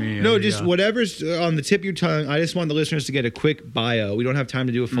Fuck me. no, just whatever's on the tip of your tongue. I just want the listeners to get a quick bio. We don't have time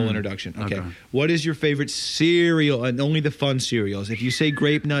to do a full introduction. Okay. What is your favorite cereal, and only the fun cereals? If you say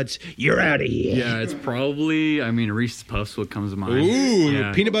grape nuts, you're out of here. Yeah, it's probably. Reese's Puffs. What comes to mind?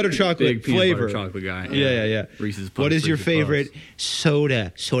 Ooh, peanut butter chocolate Big peanut flavor. butter chocolate guy. Yeah. Reese's Puffs. What is your Reese's favorite Puffs.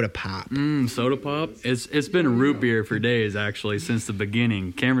 soda pop? Soda pop? It's been root beer for days actually since the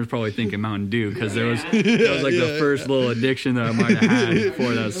beginning. Cameron's probably thinking Mountain Dew because that was like the first little addiction that I might have had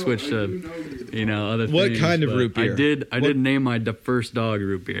before that switched to other things. What kind of But root beer? I did name my first dog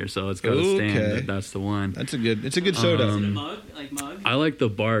root beer, so it's got to stand. That's the one. It's a good soda. Mug? I like the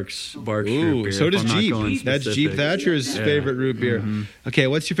Barks root Ooh, beer. so if does I'm not Jeep. going That's Jeep specific. Thatcher's favorite root beer. Okay,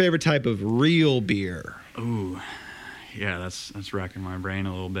 what's your favorite type of real beer? Ooh, yeah, that's racking my brain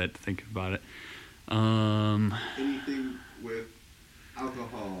a little bit thinking about it. Anything with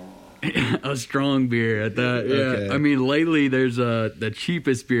alcohol. A strong beer at that. Okay. Yeah. Lately there's the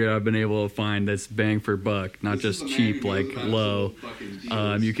cheapest beer I've been able to find that's bang for buck, not just cheap like low.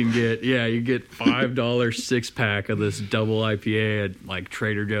 You can get you get $5 6-pack of this double IPA at like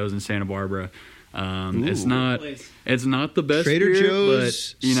Trader Joe's in Santa Barbara. It's not the best Trader beer,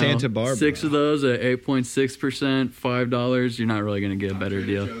 Joe's, but Santa Barbara. 6 of those at 8.6%, $5. You're not really gonna get a better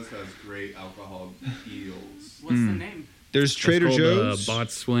deal. Trader Joe's has great alcohol deals. What's the name? There's Trader It's Joe's. called,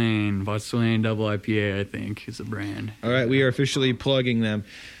 Botswain double IPA, I think, is a brand. All right, we are officially plugging them.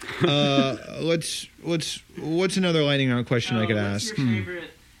 What's another lightning round question I could ask? What's your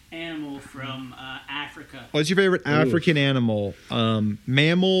favorite animal from Africa? What's your favorite African animal?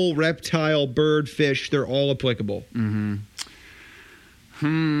 Mammal, reptile, bird, fish, they're all applicable. I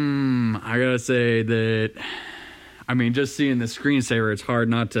gotta say that just seeing the screensaver, it's hard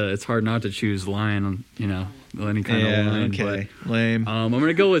not to choose lion, any kind of lion. Okay. But, Lame. I'm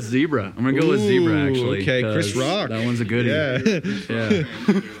gonna go with zebra. Actually. Okay, Chris 'cause Rock. That one's a goodie. Yeah. Yeah.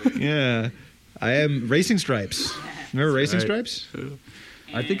 Yeah. I am Racing Stripes. Remember Racing Right. Stripes?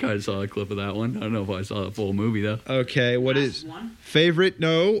 I think I saw a clip of that one. I don't know if I saw the full movie though. Okay, what Last is one? favorite?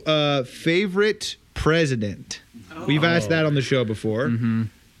 No, favorite president. We've asked that on the show before.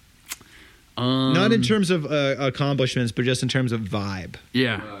 Not in terms of accomplishments, but just in terms of vibe.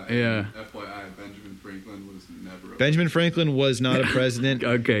 Yeah. FYI, Benjamin Franklin was never. Benjamin Franklin was not a president,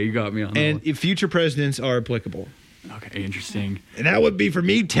 Okay, you got me on that and one. if future presidents are applicable. Okay, interesting. And that would be for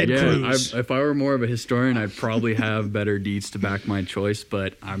me, Ted Cruz. If I were more of a historian, I'd probably have better deeds to back my choice,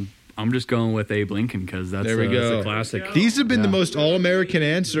 but I'm just going with Abe Lincoln because that's There we that's go. a classic. These have been the most all-American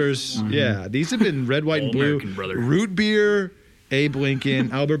answers. Yeah, these have been red, white, and blue. All-American, brother. Root beer, Abe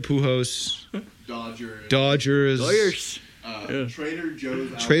Lincoln, Albert Pujols, Dodgers, Lawyers.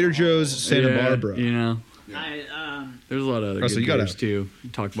 Trader Joe's, Santa Barbara. There's a lot of other Russell, good you gotta- beers too.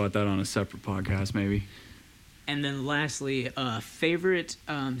 Talk about that on a separate podcast, maybe. And then lastly, favorite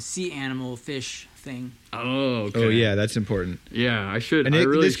sea animal, fish thing. Oh, okay. Oh yeah, that's important. Yeah, I should. And I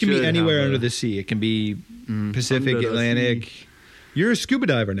really this can be should anywhere have under a- the sea. It can be Pacific, Under the Atlantic. sea. You're a scuba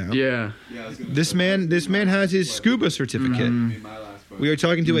diver now. Yeah. This man has his scuba certificate. We are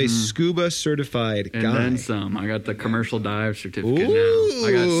talking to a scuba certified And guy. then some. I got the commercial dive certificate Ooh. now.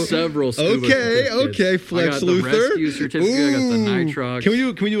 I got several scuba certificates. Okay, Flex I got Luther. the rescue certificate. I got the Ooh. nitrox.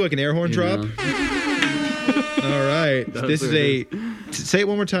 Can we do like an air horn you drop? know. All right. That's This is what it say it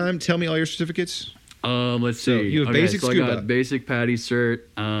one more time. Tell me all your certificates. Let's see. So, you have basic so scuba. I got basic PADI cert.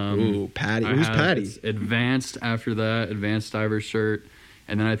 Ooh, PADI. I Who's have- PADI? it's advanced after that, advanced diver cert.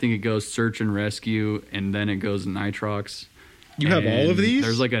 And then I think it goes search and rescue, and then it goes nitrox. You have all of And these?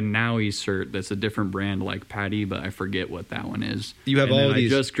 There's like a Nowie cert that's a different brand like PADI, but I forget what that one is. You have and all then of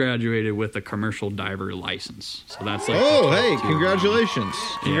these? I just graduated with a commercial diver license. So that's like Oh, the top hey, tier. congratulations.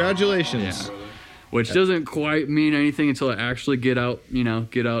 Congratulations. Yeah. Which doesn't quite mean anything until I actually get out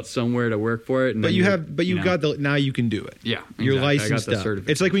somewhere to work for it. And But then you you're, have now you can do it. Yeah, You're exactly. I got licensed the up.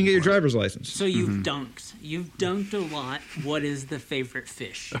 certification It's like when you get your for it. driver's license. So you've dunked. You've dunked a lot. What is the favorite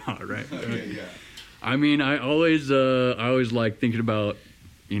fish? All right. I mean, I always like thinking about,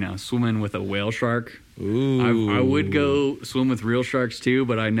 swimming with a whale shark. Ooh. I would go swim with real sharks too,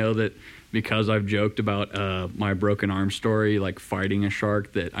 but I know that because I've joked about my broken arm story, like fighting a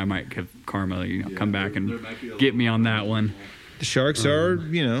shark, that I might have karma, come back and get me on that one. The sharks are,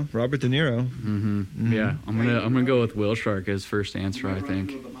 Robert De Niro. Yeah, I'm gonna go with whale shark as first answer. I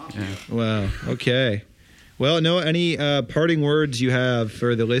think. Yeah. Wow. Okay. Well, Noah, any parting words you have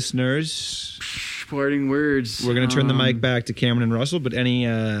for the listeners? Parting words. We're going to turn the mic back to Cameron and Russell, but any...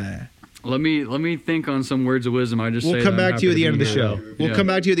 Let me think on some words of wisdom. We'll come back to you at the end of the show. We'll come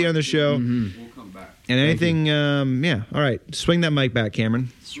back to you at the end of the show. We'll come back. And anything, yeah. All right, swing that mic back, Cameron.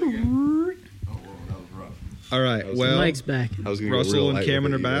 Oh, whoa, that was rough. All right, well, Mike's back. I was gonna go Russell real and light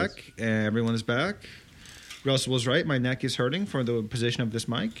Cameron are with it, you guys. back. Everyone is back. Russell was right. My neck is hurting for the position of this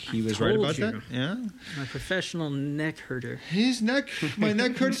mic. He was right Told about you. that. Yeah. My professional neck herder. My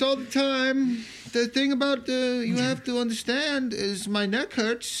neck hurts all the time. The thing about you have to understand is my neck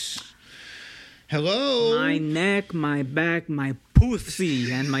hurts. Hello. My neck, my back, my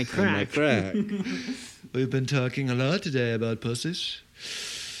pussy, and my crack. We've been talking a lot today about pussies.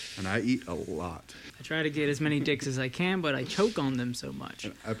 And I eat a lot. I try to get as many dicks as I can, but I choke on them so much.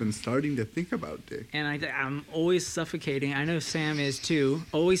 And I've been starting to think about dick. And I'm always suffocating. I know Sam is too.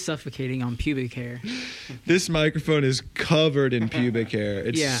 Always suffocating on pubic hair. This microphone is covered in pubic hair.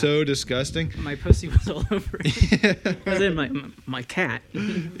 It's Yeah. so disgusting. My pussy was all over it. As in my cat.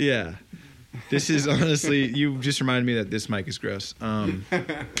 Yeah. This is honestly, you just reminded me that this mic is gross.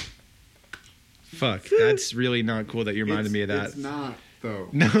 Fuck, that's really not cool that you reminded me of that. It's not, though.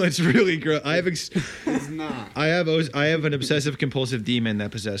 No, it's really gross. It's not. I have an obsessive compulsive demon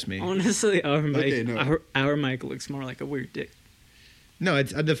that possessed me. Honestly, our mic, Okay, no. our mic looks more like a weird dick. No,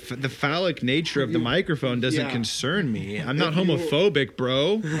 it's the phallic nature of the microphone doesn't Yeah. concern me. I'm not homophobic,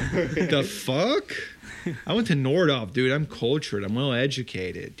 bro. The fuck? I went to Nordhoff, dude. I'm cultured. I'm well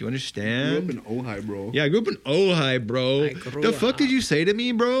educated. Do you I understand? grew up in Ojai, bro. Yeah, I grew up in Ojai, bro. I grew The fuck up. did you say to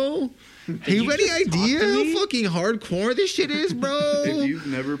me, bro? Hey, you you have any just talk idea to how me? fucking hardcore this shit is, bro? If you've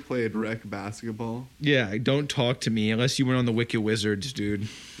never played rec basketball, Yeah, don't talk to me unless you went on the Wicked Wizards, dude.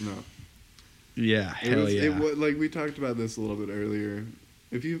 no. Yeah, hell yeah. Like we talked about this a little bit earlier.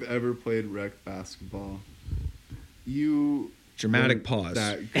 If you've ever played rec basketball, you Dramatic weren't pause.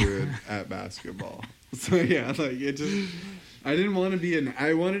 that good at basketball. So yeah, like it just. I didn't want to be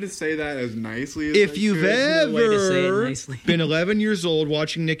I wanted to say that as nicely as If I you've could. no way to say it ever nicely. been 11 years old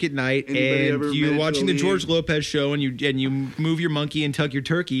watching Nick at Night Anybody ever and you're managed watching to the George leave? Lopez show and you move your monkey and tuck your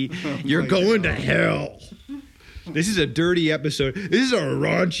turkey, you're my going to God. hell. This is a dirty episode. This is our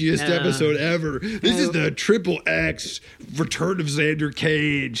raunchiest Yeah. episode ever. This is the Triple X Return of Xander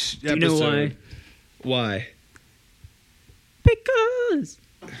Cage Do you know episode. why? Why? Because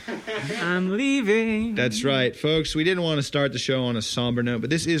I'm leaving. That's right, folks. We didn't want to start the show on a somber note, but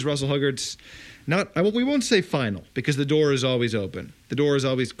this is Russell Huggart's we won't say final because the door is always open. The door is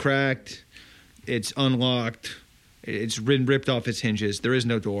always cracked. It's unlocked. It's been ripped off its hinges. There is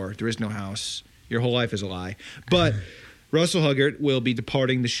no door. There is no house. Your whole life is a lie. But Russell Huggart will be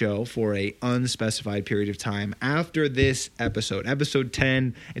departing the show for a unspecified period of time after this episode. Episode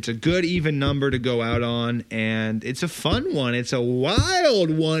 10. It's a good even number to go out on, and it's a fun one. It's a wild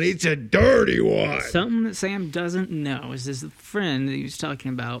one. It's a dirty one. Something that Sam doesn't know is this friend that he was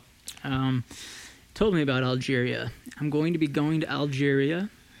talking about told me about Algeria. I'm going to be going to Algeria,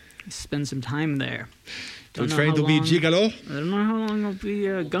 spend some time there. So it's know trying how to be long- gigolo. I don't know how long I'll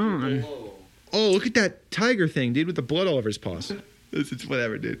be gone. Oh, look at that tiger thing, dude, with the blood all over his paws. It's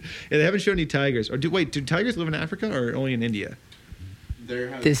whatever, dude. Yeah, they haven't shown any tigers. Or do tigers live in Africa or only in India?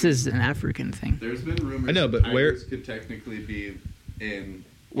 This is an African thing. There's been rumors. I know, but where- tigers could technically be in.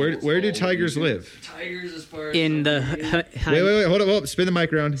 Where do tigers live? Tigers as far as In the Wait, hold up, spin the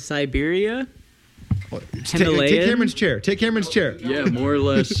mic around. Siberia? Take Himalayan? Cameron's chair. Take Cameron's chair. Yeah, more or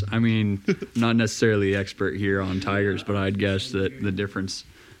less. I mean, not necessarily expert here on tigers, but I'd guess that the difference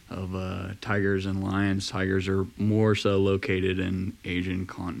of tigers and lions, tigers are more so located in Asian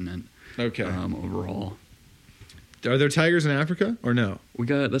continent. Okay. Overall, Are there tigers in Africa or no?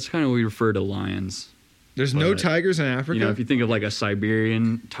 that's kind of what we refer to lions. There's no But, tigers in Africa. You know, if you think of like a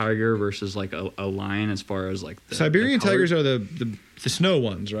Siberian tiger versus like a lion, as far as like Siberian the color, tigers are the snow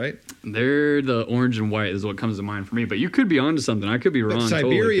ones, right? they're the orange and white is what comes to mind for me. But you could be onto something. I could be wrong.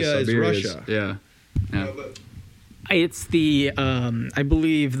 Siberia totally, 'cause is Siberia's- Russia. Yeah. Yeah. It's the, I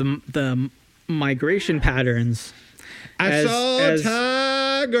believe, the migration patterns. I As- saw as-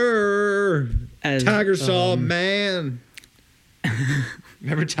 a tiger. As, Tiger saw a man.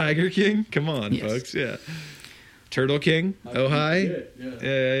 Remember Tiger King? Come on, Yes. folks. Yeah. Turtle King, Ojai.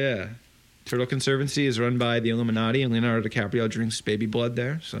 Yeah. Turtle Conservancy is run by the Illuminati, and Leonardo DiCaprio drinks baby blood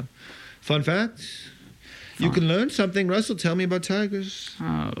there. So, fun fact. You can learn something. Russell, tell me about tigers.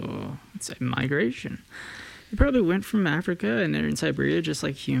 Oh, it's a migration. They probably went from Africa and they're in Siberia just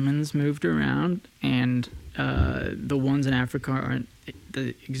like humans moved around. And the ones in Africa aren't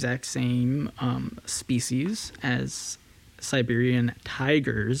the exact same species as Siberian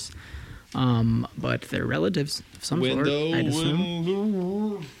tigers, but they're relatives of some sort, I'd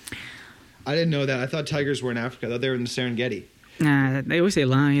assume. I didn't know that. I thought tigers were in Africa. I thought they were in the Serengeti. They always say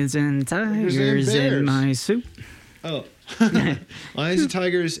lions and tigers bears. in my soup. Oh, Lions and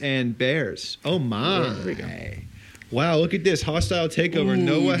tigers and bears. Oh my! Yeah, there we go. Wow, look at this hostile takeover.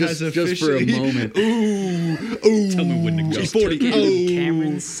 Noah has officially. Just for a moment. Ooh, Tell me when to go. Just 40. took in Oh.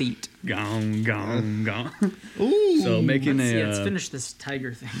 Cameron's seat. Gone. Ooh. So making Let's finish this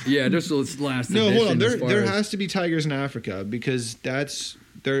tiger thing. Yeah, just this last. No, hold on. edition as far There as- has to be tigers in Africa because that's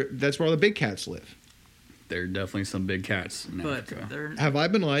where all the big cats live. There are definitely some big cats in But Africa. they're Have I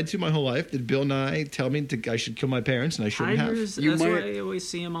been lied to my whole life? Did Bill Nye tell me I should kill my parents and I shouldn't tigers. You That's might- why I always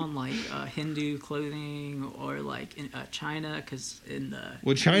see them on like Hindu clothing or like in China, because in the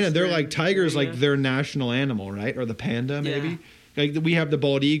Well, China, they're Eastern like tigers, area- like their national animal, right? Or the panda, maybe. Yeah. Like we have the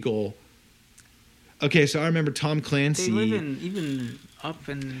bald eagle. Okay, so I remember Tom Clancy. They live in even up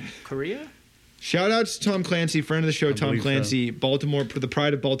in Korea. Shout out to Tom Clancy, friend of the show, I Tom believe Clancy, Baltimore, the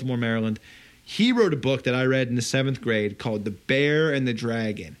pride of Baltimore, Maryland. He wrote a book that I read in the 7th grade called The Bear and the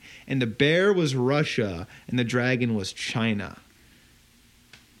Dragon. And the bear was Russia and the dragon was China.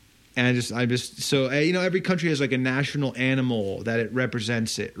 And so every country has like a national animal that it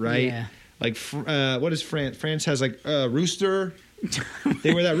represents it, right? Yeah. Like, what is France? France has like a rooster.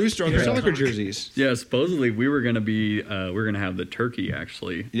 They wear that rooster on their Yeah. soccer jerseys. Yeah, supposedly we were gonna have the turkey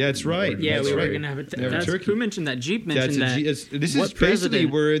actually. Yeah, that's right. Yeah, That's we were right. gonna have it. They have a That's turkey. who mentioned that. Jeep That's mentioned a that. Jeep- this is What basically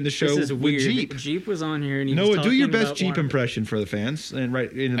president- we're in the show This is with weird. Jeep. Jeep was on here and he Noah, was do your talking best about Jeep one- impression for the fans and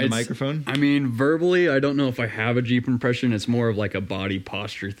right into the It's- microphone. I mean, verbally, I don't know if I have a Jeep impression. It's more of like a body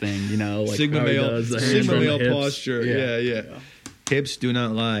posture thing, like Sigma how he male, does the hands Sigma on the male hips. posture. Yeah. Hips do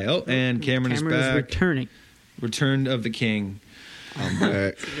not lie. Oh, and Cameron is Cameron is back. returning. Return of the King. I'm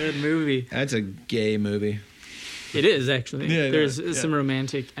back. Good movie. That's a gay movie. It is actually. Yeah, There's yeah. some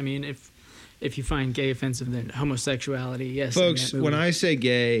romantic. I mean, if you find gay offensive, then homosexuality, yes. in Folks, that movie. when I say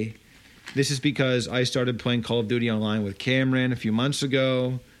gay, this is because I started playing Call of Duty online with Cameron a few months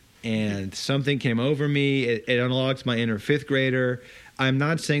ago, and something came over me. It unlocked my inner 5th grader. I'm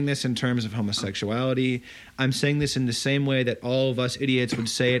not saying this in terms of homosexuality. I'm saying this in the same way that all of us idiots would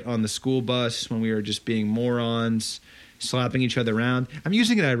say it on the school bus when we were just being morons, slapping each other around. I'm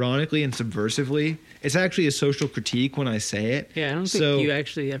using it ironically and subversively. It's actually a social critique when I say it. yeah, I don't So- think you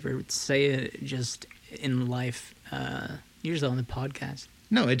actually ever say it just in life. Usually on the podcast.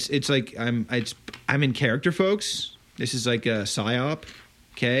 No, it's like I'm in character, folks. This is like a psyop.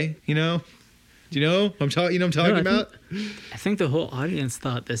 Okay, do you know? I'm talking. I'm talking about. I think the whole audience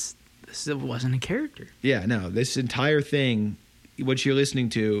thought this wasn't a character. Yeah, no. This entire thing, what you're listening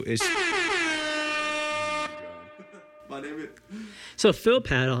to is. So Phil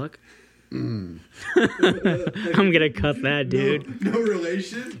Paddock. I'm gonna cut that, dude. No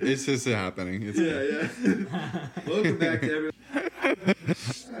relation. It's just happening. It's Yeah. Welcome back to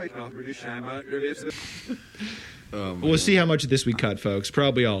everyone. We'll see how much of this we cut, folks.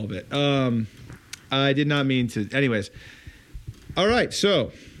 Probably all of it. I did not mean to. Anyways. All right,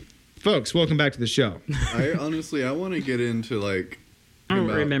 so, folks, welcome back to the show. I want to get into like. I don't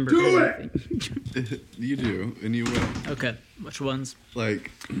about- remember. Do anything. You do, and you will. Okay, which ones? Like.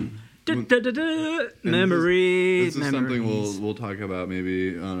 Memories. This is something we'll talk about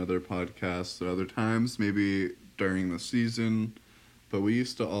maybe on other podcasts at other times, maybe during the season. But we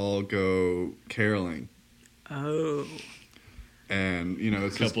used to all go caroling, Oh. and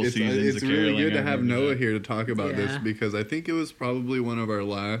it's Couple just, seasons it's of really caroling, good to I have remember Noah that. here to talk about this Yeah. because I think it was probably one of our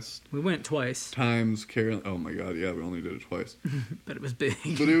last We went twice, times caroling. Oh my god, yeah, we only did it twice, but it was big.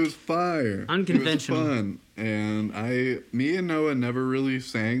 but it was fire. Unconventional. It was fun, and me and Noah never really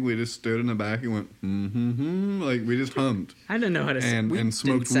sang. We just stood in the back and went like we just hummed. I didn't know how to sing. And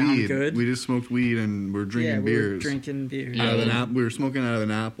smoked didn't sound weed. good. We just smoked weed and we're drinking yeah, we beers. were drinking beer. Out of an apple. We were smoking out of an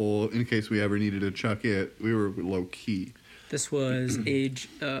apple in case we ever needed to chuck it. We were low key. This was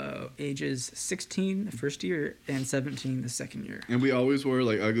ages 16 the first year and 17 the second year. And we always wore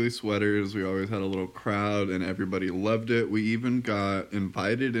like ugly sweaters. We always had a little crowd and everybody loved it. We even got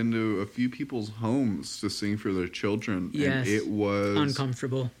invited into a few people's homes to sing for their children. Yes. And it was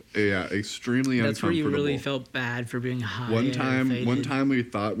Uncomfortable. Yeah, extremely That's where uncomfortable. you really felt bad for being high. One or faded. time we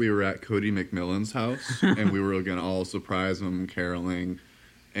thought we were at Cody McMillan's house and we were gonna all surprise him caroling,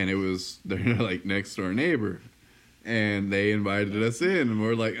 and it was their like next door neighbor, and they invited us in, and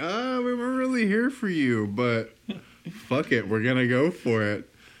we're like, we weren't really here for you, but fuck it, we're gonna go for it,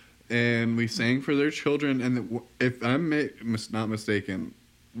 and we sang for their children, and if I'm not mistaken,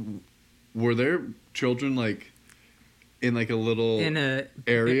 were their children like in like a little in a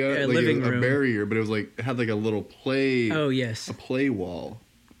area, a like living a room. barrier, but it was like it had like a little play. Oh yes. A play wall.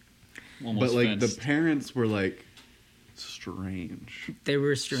 Almost But like fenced. the parents were like strange. They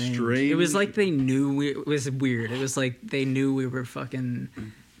were strange. Strange. It was like they knew it was weird. It was like they knew we were fucking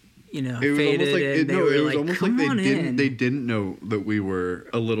you know, It was faded. almost like and they were it was like, almost "Come like on in." they didn't know that we were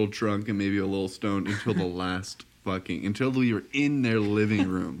a little drunk and maybe a little stoned until the last until we were in their living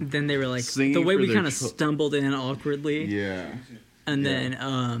room. Then they were like, singing the way for we their kind of stumbled in awkwardly. Yeah. And Yeah.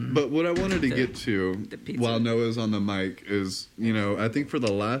 then, But what I wanted to get to pizza. while Noah's on the mic is, you know, I think for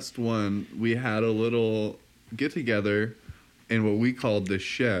the last one, we had a little get together in what we called the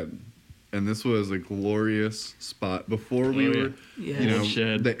shed. And this was a glorious spot before we were, Yeah. you know,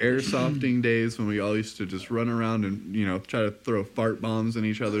 Shed. the airsofting days when we all used to just run around and, you know, try to throw fart bombs in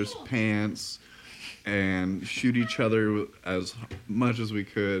each other's pants and shoot each other as much as we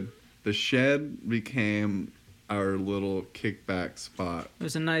could. The shed became our little kickback spot. It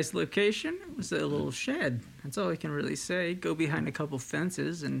was a nice location. It was a little shed. That's all I can really say. Go behind a couple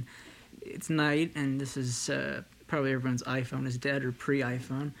fences, and it's night, and this is probably everyone's iPhone is dead or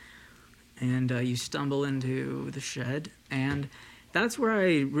pre-iPhone. And you stumble into the shed, and that's where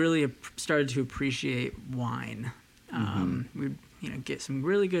I really started to appreciate wine. We'd get some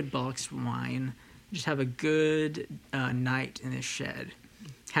really good boxed wine, just have a good night in this shed.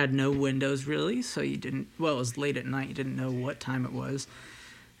 Had no windows really, so you didn't. Well, it was late at night. You didn't know what time it was,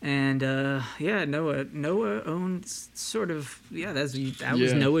 and Noah owned sort of that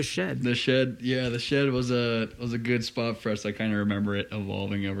was Noah's shed. The shed was a good spot for us. I kind of remember it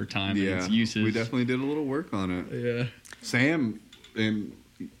evolving over time and its uses. We definitely did a little work on it. Yeah. Sam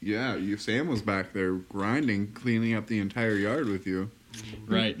was back there grinding, cleaning up the entire yard with you.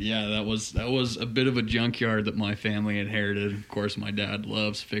 Right, yeah, that was a bit of a junkyard that my family inherited. Of course, my dad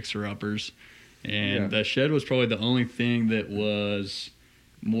loves fixer-uppers, and the shed was probably the only thing that was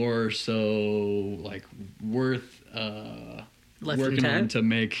more so like worth working on to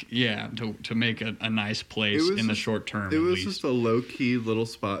make to make a nice place in the short term. It was just a low-key little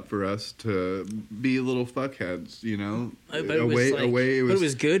spot for us to be little fuckheads, you know. But it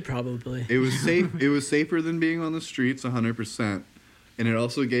was good, probably. It was safe. It was safer than being on the streets, 100%. And it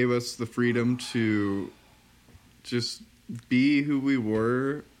also gave us the freedom to just be who we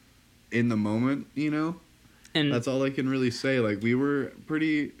were in the moment, you know? And that's all I can really say. Like, we were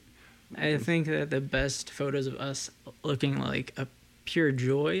pretty... I think that the best photos of us looking like a pure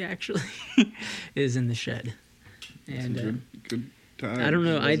joy, actually, is in the shed. And good time. I don't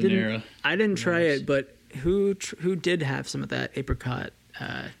know. I didn't try it, but who did have some of that apricot...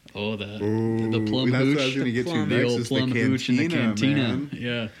 the plum that's hooch. What I was going to get to the next. old Is plum the hooch in the cantina. Man.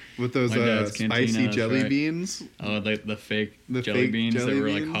 Yeah, with those spicy jelly beans. Oh, the fake jelly beans that were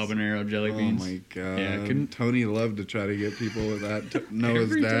like habanero jelly beans. Oh my god! Yeah, Tony loved to try to get people with that.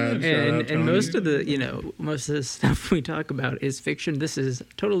 Noah's dad. And most of the stuff we talk about is fiction. This is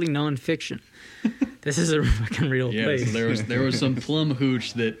totally non-fiction. This is a fucking real place. So there was some plum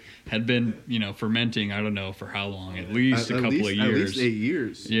hooch that had been fermenting. I don't know for how long. At least a couple of years. At least 8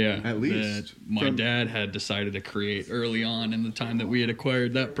 years. Yeah, at least. My dad had decided to create early on in the time that we had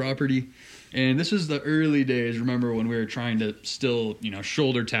acquired that property. And this is the early days. Remember when we were trying to still,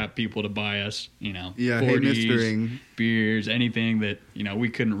 shoulder tap people to buy us, 40s, beers, anything that, we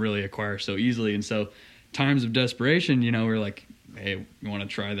couldn't really acquire so easily. And so times of desperation, we were like, hey, you want to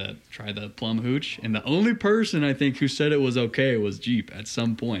try the plum hooch? And the only person I think who said it was okay was Jeep at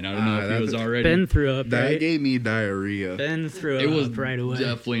some point. I don't know if he was already. Ben threw up. That right? gave me diarrhea. Ben threw up. It was right away.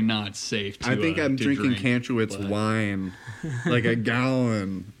 Definitely not safe. I think I'm drinking Kantrowitz wine, like a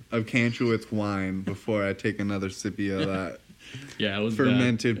gallon of Kantrowitz wine before I take another sippy of that. Yeah, it was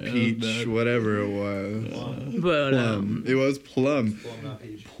fermented peach, whatever it was. But plum. It was plum.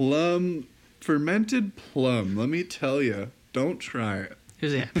 Plum, fermented plum. Let me tell you. Don't try it. It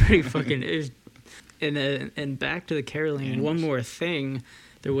was pretty fucking. It was, and back to the caroling. One more thing,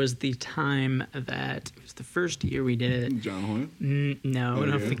 there was the time that it was the first year we did it. John Hoy? No, we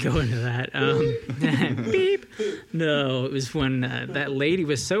don't have to go into that. Beep. No, it was when that lady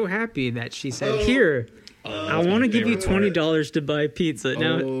was so happy that she said, "Here, I want to give you $20 to buy pizza."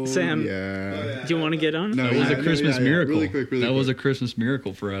 Now, Sam, do you want to get on? No, it was a Christmas miracle. Really quick. That was a Christmas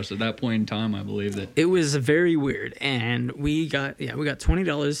miracle for us at that point in time. I believe that it was very weird, and we got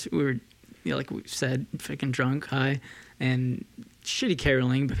 $20. We were, like we said, freaking drunk, high, and shitty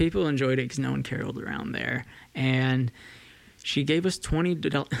caroling, but people enjoyed it because no one caroled around there. And she gave us $20.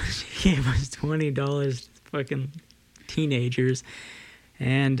 She gave us $20, fucking teenagers,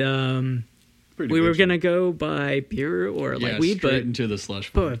 and we were gonna go buy beer or weed, but into the slush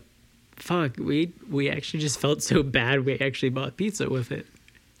fund. But fuck, we actually just felt so bad. We actually bought pizza with it.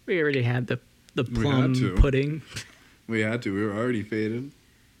 We already had the plum pudding. We had to. We were already faded.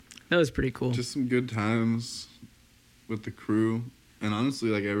 That was pretty cool. Just some good times with the crew. And honestly,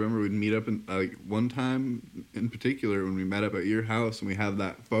 like, I remember we'd meet up in, like, one time in particular when we met up at your house and we have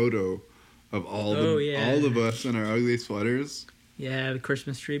that photo of all of us in our ugly sweaters. Yeah, the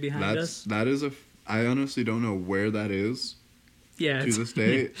Christmas tree behind us. That is I honestly don't know where that is. Yeah, to this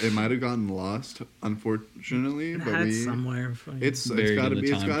day, it might have gotten lost, unfortunately. But somewhere. It's got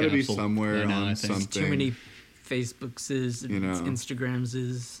to be somewhere on something. Too many Facebooks and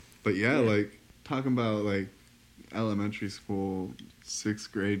Instagrams. But yeah, like talking about like elementary school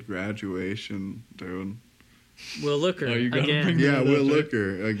 6th grade graduation, dude. Will Looker again. Yeah, Will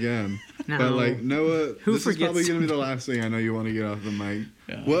Looker again. No. But like Noah, this is probably gonna be the something? last thing I know you want to get off the mic.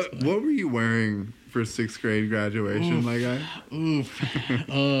 Yeah, what were you wearing for 6th grade graduation, my guy? Oof.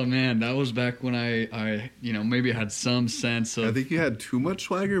 Oh man, that was back when I maybe had some sense of. I think you had too much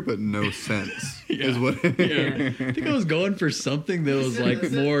swagger, but no sense. Yeah. Is what? Yeah. I think I was going for something that was like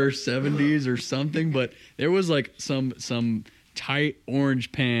more 70s or something, but there was like some tight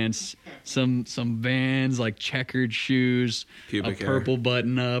orange pants, some Vans, like checkered shoes, a purple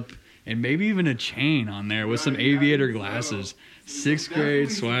button up, and maybe even a chain on there with some aviator glasses. 6th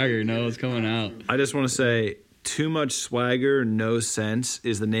grade swagger, no, it's coming out. I just want to say, Too Much Swagger, No Sense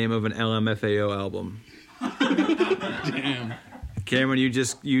is the name of an LMFAO album. Damn. Cameron,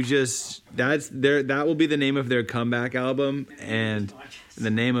 that will be the name of their comeback album and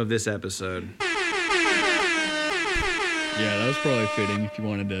the name of this episode. Yeah, that was probably fitting if you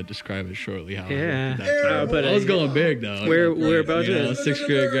wanted to describe it shortly. But I was going big though. We're about to 6th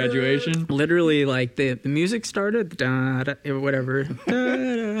grade graduation. Literally, like the music started, whatever,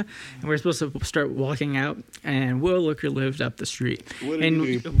 and we're supposed to start walking out. And Will Looker lived up the street. What did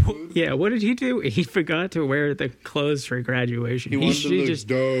he do? What did he do? He forgot to wear the clothes for graduation. He wanted to look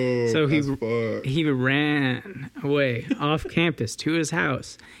dope. So he ran away off campus to his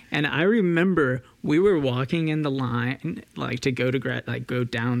house. And I remember we were walking in the line, like to go go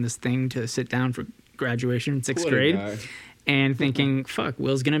down this thing to sit down for graduation in 6th grade, and thinking, "Fuck,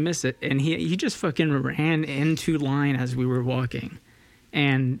 Will's gonna miss it." And he just fucking ran into line as we were walking,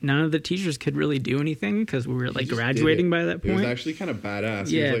 and none of the teachers could really do anything because we were like graduating by that point. It was actually kind of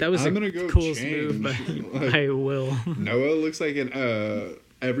badass. Yeah, that was I'm a gonna go cool change. move by Will. Noah looks like an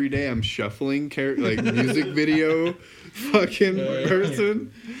every day I'm shuffling like music video fucking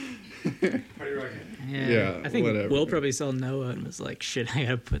person. Yeah, I think whatever. Will probably saw Noah and was like, "Shit, I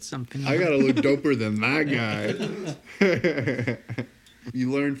gotta put something." I gotta look doper than that guy.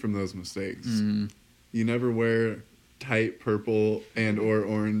 You learn from those mistakes. Mm-hmm. You never wear tight purple and or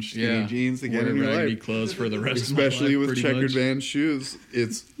orange skinny jeans again in your raggedy life. clothes for the rest Especially of my life, with pretty checkered much. Vans shoes.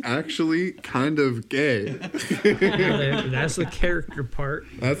 It's actually kind of gay. That's the character part.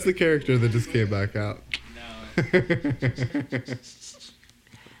 That's the character that just came back out.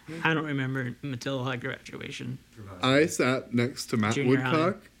 I don't remember Matilda graduation. I sat next to Matt Junior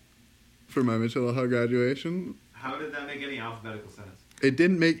Woodcock for my Matilda graduation. How did that make any alphabetical sense? It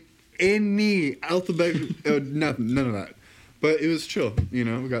didn't make any alphabetical, nothing, none of that. But it was chill, we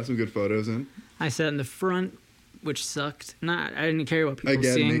got some good photos in. I sat in the front, which sucked. I didn't care about people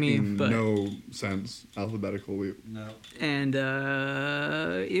Again, seeing making me, but no sense. Alphabetical. No. and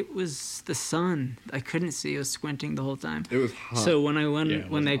it was the sun. I couldn't see. I was squinting the whole time. It was hot. So when I went, Yeah, it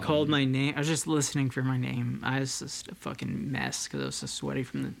when was they hot. called my name, I was just listening for my name. I was just a fucking mess because I was so sweaty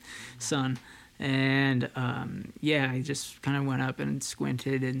from the sun. And I just kind of went up and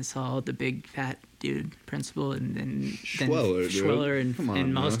squinted and saw the big fat dude, principal, and then Schweller, dude. Come on,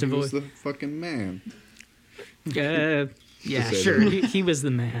 and man. He Mostovoy. was the fucking man. Yeah, say sure. that. He was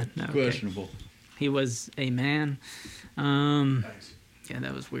the man. Okay. Questionable. He was a man. Yeah,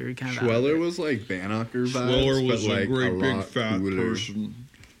 that was weird. Kind of. Schweller was like Bannocker vibes, Schweller was but a like great big lot fat cooler. person.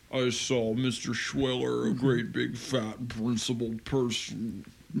 I saw Mr. Schweller, a great big fat principled person.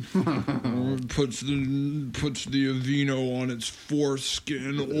 puts the Aveeno on its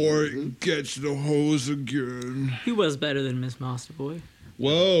foreskin, or it gets the hose again. He was better than Miss Mostovoy.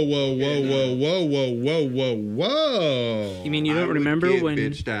 Whoa, whoa, whoa, whoa, whoa, whoa, whoa, whoa, whoa. You mean you don't remember I would when?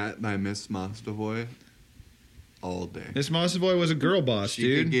 get bitched at by Miss Mostovoy all day. Miss Mostovoy was a girl boss, She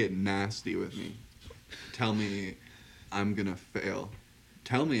dude. could get nasty with me. Tell me I'm gonna fail.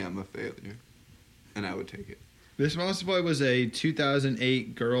 Tell me I'm a failure, and I would take it. Miss Mostovoy was a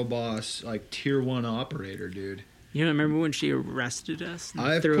 2008 girl boss, like tier 1 operator, dude. You don't remember when she arrested us? And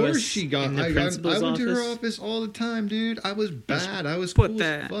Of threw course us she got. in the I principal's went to her office? office all the time, dude. I was bad. I was Put cool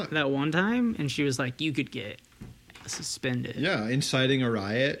as fuck. that one time, and she was like, "You could get suspended." Yeah, inciting a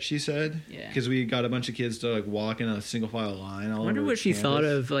riot, she said. Yeah. Because we got a bunch of kids to like walk in a single file line. I wonder what she thought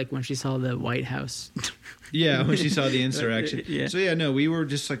of like when she saw the White House. Yeah, when she saw the insurrection. Yeah. So yeah, no, we were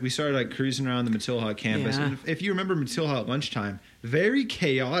just like we started like cruising around the Matilda campus. Yeah. And if you remember Matilda at lunchtime, very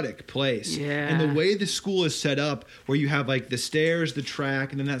chaotic place. Yeah. And the way the school is set up, where you have like the stairs, the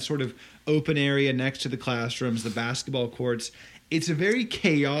track, and then that sort of open area next to the classrooms, the basketball courts. It's a very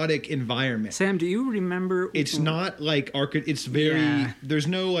chaotic environment. Sam, do you remember? It's not like it's very. There's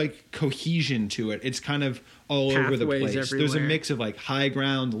no like cohesion to it. It's kind of all over the Pathways place. There's a everywhere. mix of like high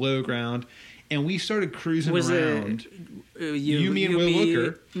ground, low ground, and we started cruising around. You, me, and Will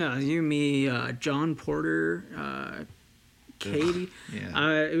Looker. No, you, me, John Porter, Katie.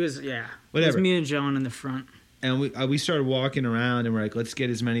 Yeah. It was It Whatever. was me and John in the front. And we started walking around, and we're like, let's get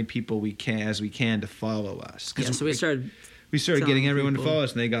as many people as we can to follow us. Yeah, so we started getting telling everyone people. to follow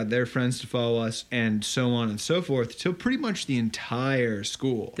us, and they got their friends to follow us, and so on and so forth. So pretty much the entire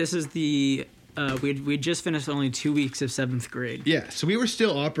school. This is the we'd just finished only 2 weeks of 7th grade. Yeah, so we were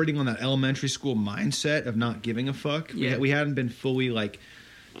still operating on that elementary school mindset of not giving a fuck. Yeah. We hadn't been fully like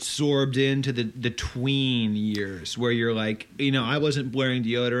absorbed into the tween years where you're like, I wasn't wearing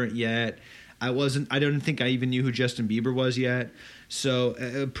deodorant yet. I don't think I even knew who Justin Bieber was yet. So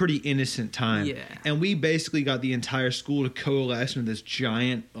a pretty innocent time. Yeah. And we basically got the entire school to coalesce into this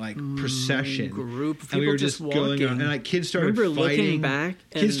giant like procession. Group of and we people were just going walking. on, and like kids started I remember fighting. looking back,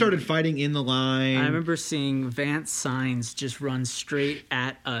 Kids and started fighting in the line. I remember seeing Vance signs just run straight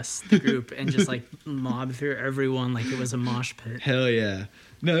at us, the group, and just like mob through everyone like it was a mosh pit. Hell yeah.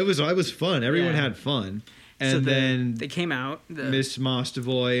 No, it was fun. Everyone Yeah. had fun. And So then they came out, Miss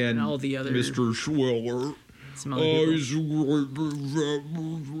Mostovoy and all the other Mr. Schweller. some other people. He's a great.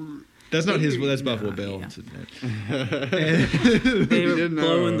 that's not his. That's No, Buffalo Bill. yeah. They were didn't know.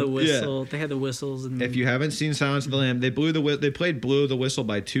 blowing the whistle. They had the whistles. And If you haven't seen Silence of the Lamb, they played "Blow the Whistle"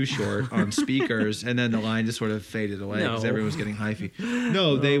 by Too Short on speakers, and then the line just sort of faded away because No. everyone was getting hyphy.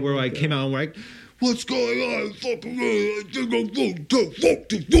 No, they were like came out and were like, "What's going on?"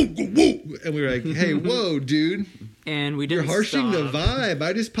 And we were like, "Hey, whoa, dude." and we You're didn't harshing the stop. vibe.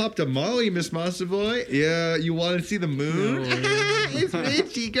 I just popped a Molly, Miss Mostovoy. Yeah, you want to see the moon? No. It's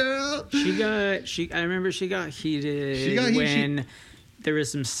bitchy, girl. I remember she got heated when there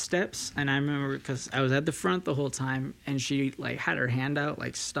was some steps, and I remember because I was at the front the whole time, and she like had her hand out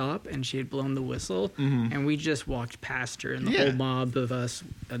like stop, and she had blown the whistle, and we just walked past her, and the whole mob of us,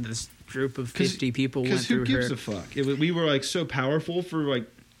 this group of 50 people went through who gives her. a fuck? We were like so powerful for like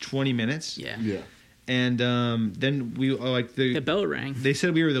 20 minutes. Yeah. And then we like The bell rang, they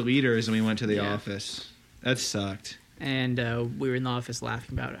said we were the leaders, and we went to the office. That sucked. and we were in the office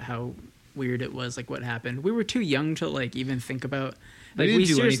laughing about how weird it was, like what happened. We were too young to like even think about. Like didn't we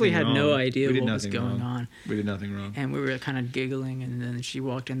do seriously had anything no wrong. idea We did what was nothing going wrong. on. We did nothing wrong. And we were kind of giggling, and then she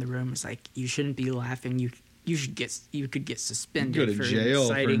walked in the room. And was like, "You shouldn't be laughing. You could get suspended Go to for jail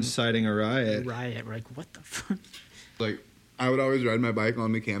for inciting inciting a riot. riot." We're like, what the fuck? Like, I would always ride my bike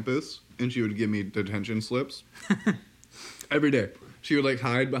onto campus, and she would give me detention slips every day. She would like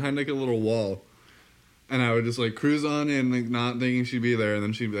hide behind like a little wall, and I would just like cruise on in, like not thinking she'd be there, and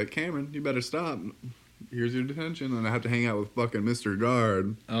then she'd be like, "Cameron, you better stop. Here's your detention," and I have to hang out with fucking Mr.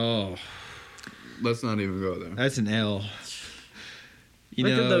 Guard. Oh, Let's not even go there. that's an L.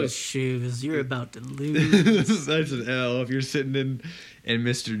 Look at those shoes. You're about to lose. That's an L. If you're sitting in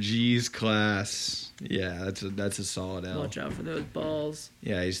Mr. G's class, yeah, that's a solid L. Watch out for those balls.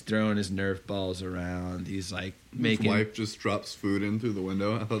 Yeah, he's throwing his Nerf balls around. He's like His making. wife just drops food in through the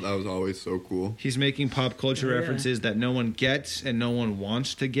window. I thought that was always so cool. He's making pop culture Oh, yeah. references that no one gets and no one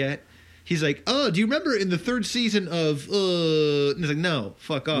wants to get. He's like, "Oh, do you remember in the 3rd season of?" And he's like, "No,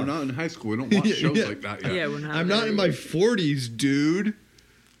 fuck off. We're not in high school. We don't watch shows Yeah. like that yet. Yeah, we're not. I'm not in my 40s, dude."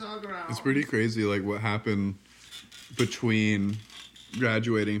 It's pretty crazy, like what happened between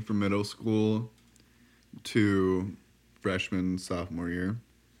graduating from middle school to freshman, sophomore year.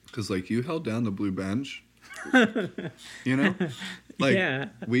 Because, like, you held down the blue bench, you know? Like, Yeah.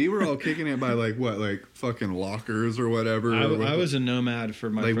 we were all kicking it by, like, what, like, fucking lockers or whatever. I was a nomad for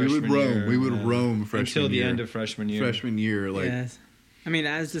my like, we freshman would roam. year. We would yeah. roam freshman until the year. end of freshman year. Freshman year, like, Yes. I mean,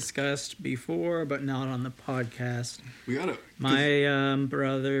 as discussed before, but not on the podcast. we gotta... My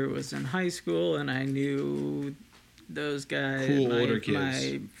brother was in high school, and I knew those guys, Cool older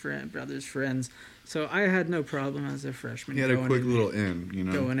kids. my brother's friends. So I had no problem as a freshman. He had a going quick in- little in, you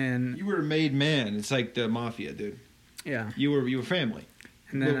know? going in. You were a made man. It's like the mafia, dude. Yeah, You were family.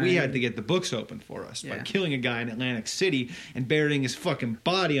 and But then we I- had to get the books open for us by Yeah. killing a guy in Atlantic City and burying his fucking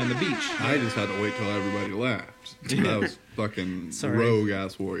body on the beach. I just had to wait till everybody left. That was fucking Sorry. rogue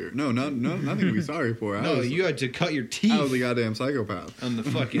ass warrior. No, nothing to be sorry for. You had to cut your teeth I was a goddamn psychopath. on the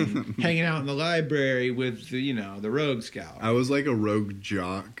fucking hanging out in the library with the Rogue Scout. I was like a rogue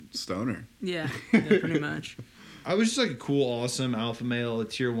jock stoner. yeah, pretty much. I was just like a cool, awesome alpha male, a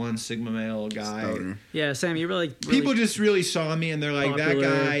tier 1 sigma male guy. Stoner. Yeah, Sam, you were like People just really saw me and they're like, popular.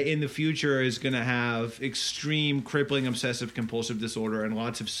 that guy in the future is going to have extreme crippling obsessive compulsive disorder and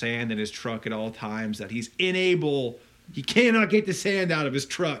lots of sand in his truck at all times that he cannot get the sand out of his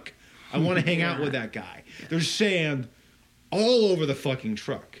truck. I want to hang out with that guy. There's sand all over the fucking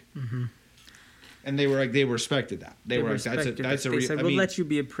truck. Mm-hmm. And they respected that. They were like, They said, we'll let you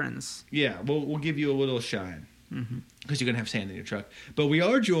be a prince. Yeah, we'll give you a little shine. Mm-hmm. Because you're going to have sand in your truck. But we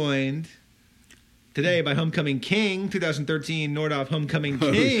are joined today by Homecoming King, 2013 Nordhoff Homecoming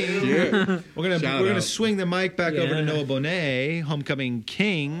King. We're gonna swing the mic back over to Noah Bonet, Homecoming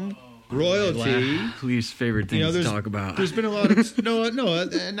King, royalty. Least favorite things to talk about. There's been a lot of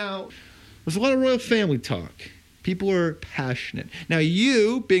now there's a lot of royal family talk. People are passionate. Now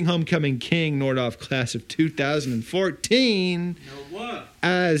you, being Homecoming King, Nordhoff class of 2014,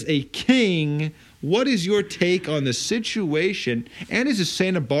 as a king, what is your take on the situation? And as a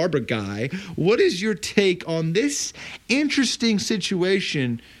Santa Barbara guy, what is your take on this interesting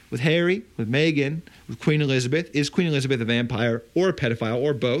situation with Harry, with Meghan, with Queen Elizabeth? Is Queen Elizabeth a vampire or a pedophile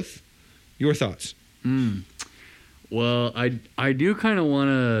or both? Your thoughts? Well, I do kind of want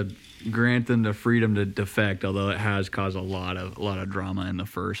to grant them the freedom to defect, although it has caused a lot of drama in the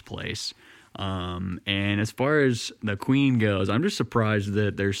first place. And as far as the Queen goes, I'm just surprised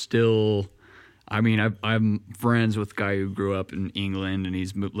that there's still. I mean, I'm friends with a guy who grew up in England, and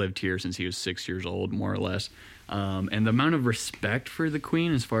he's lived here since he was 6 years old, more or less. And the amount of respect for the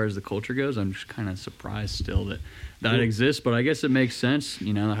Queen as far as the culture goes, I'm just kind of surprised still that exists. But I guess it makes sense,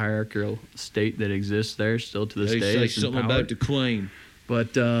 the hierarchical state that exists there still to this day. Like something about the Queen.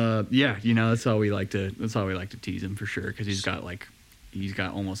 But that's how we like to tease him for sure, because he's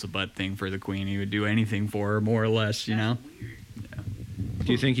got almost a butt thing for the Queen. He would do anything for her, more or less. Yeah.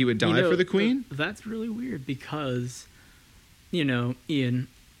 Do you think he would die for the Queen? That's really weird because, Ian,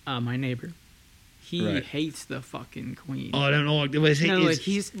 my neighbor, he hates the fucking Queen. Oh, I don't know.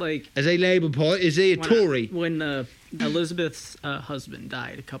 He's like... Is he Labour Party? Is he a Tory? When Elizabeth's husband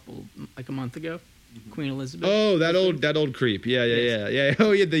died a month ago, Queen Elizabeth. Oh, that old creep. Yeah.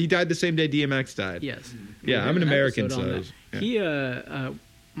 Oh, yeah, he died the same day DMX died. Yes. Yeah, I'm an American, so... Yeah. He,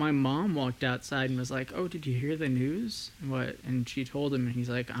 my mom walked outside and was like, "Oh, did you hear the news?" What? And she told him, and he's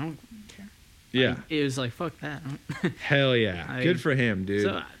like, "I don't care." Yeah. It was like, "Fuck that." Hell yeah. Good for him, dude.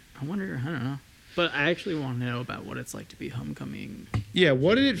 So I wonder. I don't know. But I actually want to know about what it's like to be Homecoming. Yeah,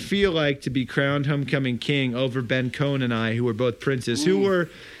 what did it feel like to be crowned Homecoming King over Ben Cohen and I, who were both princes, who were,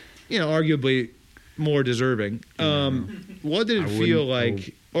 arguably more deserving? What did it feel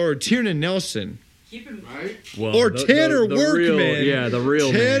like? Or Tiernan Nelson. Well, or Tanner Workman. The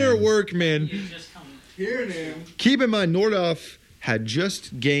real Tanner man. Workman. Keep in mind, Nordhoff had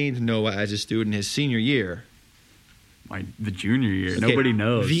just gained Noah as a student his senior year. The junior year. Okay. Nobody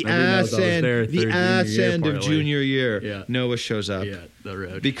knows. The ass end of junior year. Yeah. Noah shows up. Yeah, the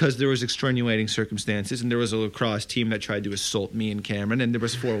road. Because there was extenuating circumstances, and there was a lacrosse team that tried to assault me and Cameron, and there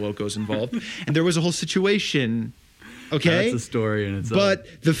was 4 locos involved, and there was a whole situation. Okay? That's a story in itself. But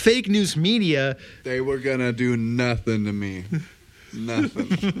the fake news media... They were going to do nothing to me. Nothing.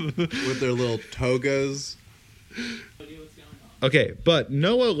 With their little togas. Okay, but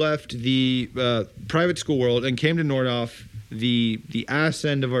Noah left the private school world and came to Nordhoff the ass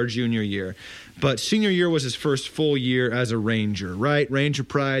end of our junior year. But senior year was his first full year as a Ranger, right? Ranger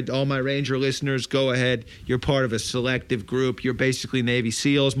Pride, all my Ranger listeners, go ahead. You're part of a selective group. You're basically Navy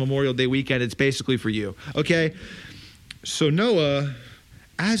SEALs. Memorial Day weekend, it's basically for you, okay? So Noah,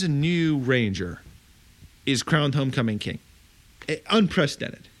 as a new Ranger, is crowned Homecoming King.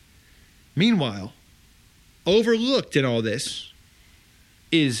 Unprecedented. Meanwhile, overlooked in all this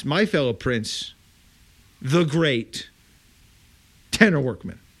is my fellow prince, the great Tanner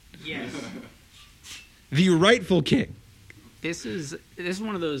Workman. Yes. The rightful king. This is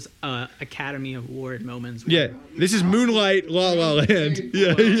one of those Academy Award moments. Yeah, this is Moonlight La La Land.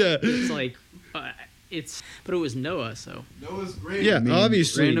 Yeah. It's like... but it was Noah, so. Noah's great. Yeah,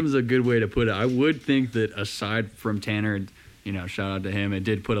 obviously. Random's a good way to put it. I would think that aside from Tanner, shout out to him, it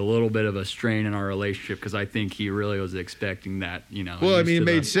did put a little bit of a strain in our relationship because I think he really was expecting that, Well, I mean, it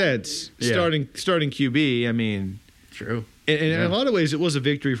made sense. Yeah. Starting QB, I mean. True. And in a lot of ways, it was a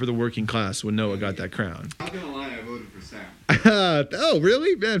victory for the working class when Noah got that crown. I'm not going to lie, I voted for Sam. Oh,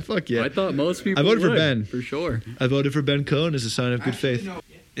 really? Man, fuck yeah. I thought most people I voted would, for Ben. For sure. I voted for Ben Cohen as a sign of good faith. No.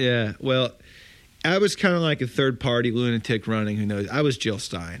 Yeah, well... I was kind of like a third-party lunatic running, who knows. I was Jill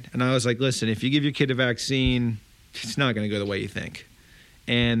Stein. And I was like, listen, if you give your kid a vaccine, it's not going to go the way you think.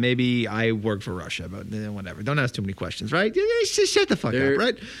 And maybe I work for Russia, but whatever. Don't ask too many questions, right? Just shut the fuck up,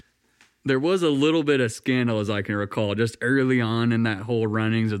 right? there was a little bit of scandal, as I can recall, just early on in that whole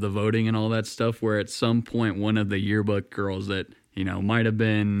runnings of the voting and all that stuff, where at some point one of the yearbook girls that, you know, might have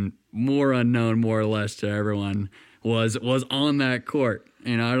been more unknown, more or less to everyone, was on that court.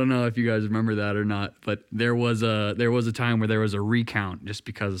 You know, I don't know if you guys remember that or not, but there was a time where there was a recount just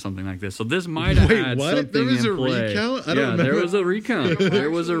because of something like this. So this might have had something There was in a play. recount? I don't remember. There was a recount. There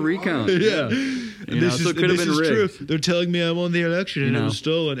was a recount. Yeah. You know, so it could have been rigged. True. They're telling me I won the election and it was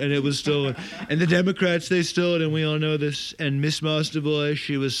stolen, and it was stolen. And the Democrats, they stole it, and we all know this. And Miss Masterboy,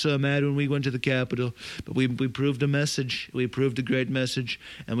 she was so mad when we went to the Capitol. But we proved a message. We proved a great message.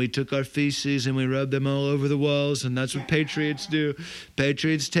 And we took our feces and we rubbed them all over the walls, and that's what patriots do.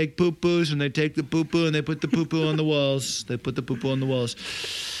 Patriots take poo-poos, and they take the poo-poo and they put the poo-poo on the walls. They put the poo-poo on the walls.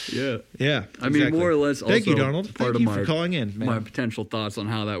 Yeah. Yeah. I mean, more or less. Thank you, also Donald. Part Thank of you my, for calling in, man. My potential thoughts on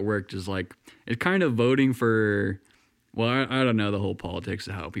how that worked is like, it's kind of voting for, well, I don't know the whole politics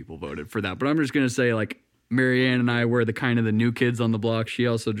of how people voted for that, but I'm just going to say, like, Marianne and I were the kind of the new kids on the block. She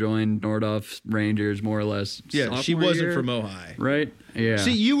also joined Nordhoff Rangers, more or less. Yeah, she wasn't from Ojai. Right? Yeah.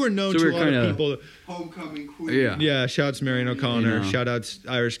 See, you were known to a lot of people. Homecoming queen. Yeah. Yeah, shouts Marianne O'Connor. You know. Shout outs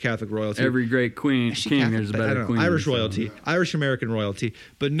Irish Catholic royalty. Every great king, there's a better queen. Irish so. royalty. Irish American royalty.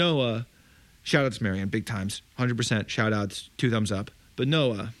 But Noah, shout outs Marianne, big times. 100% shout outs, 2 thumbs up. But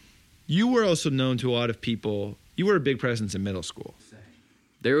Noah, you were also known to a lot of people. You were a big presence in middle school.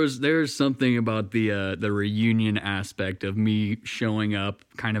 There was something about the reunion aspect of me showing up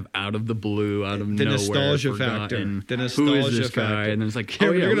kind of out of the blue, out of The nowhere. nostalgia factor. The nostalgia Who is this factor. guy? And it's like,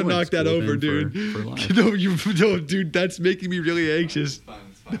 Cameron, oh, yeah, you're we gonna went knock that to school over, with him dude. For life. No, dude, that's making me really anxious. It's fine.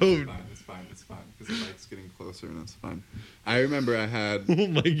 It's fine. Because the mic's getting closer and it's fine. I remember I had. Oh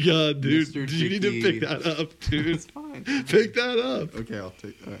my god, dude! Mr. You need to Dickey. pick that up, dude. It's fine. Pick that up. Okay, I'll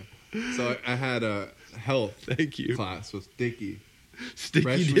take that. So I had a health Thank you. class with Dickie. Sticky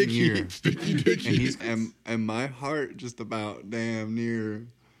freshman Dicky. year. Sticky Dicky. And he's and my heart just about damn near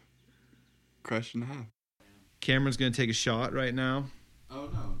crushed in half. Cameron's gonna take a shot right now. Oh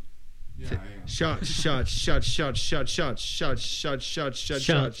no. Yeah, I am. Shot.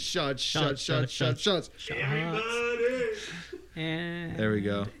 And There we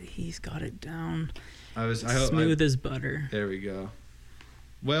go. He's got it down. I hope Smooth as butter. There we go.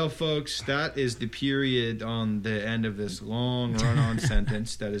 Well, folks, that is the period on the end of this long run-on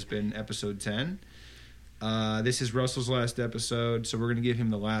sentence that has been episode 10. This is Russell's last episode, so we're going to give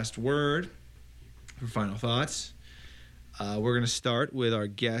him the last word for final thoughts. We're going to start with our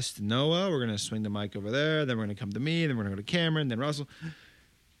guest, Noah. We're going to swing the mic over there, then we're going to come to me, then we're going to go to Cameron, then Russell.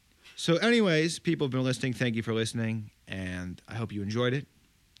 So anyways, people have been listening. Thank you for listening, and I hope you enjoyed it.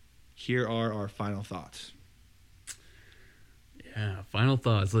 Here are our final thoughts. Yeah, final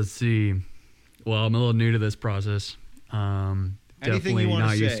thoughts. Let's see. Well, I'm a little new to this process. Definitely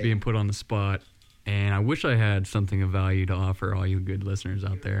not used to being put on the spot. And I wish I had something of value to offer all you good listeners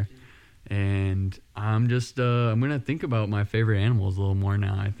out there. And I'm just, I'm going to think about my favorite animals a little more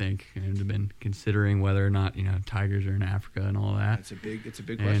now, I think. And I've been considering whether or not, tigers are in Africa and all that. It's a big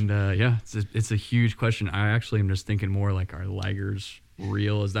question. And yeah, it's a huge question. I actually am just thinking more like, are ligers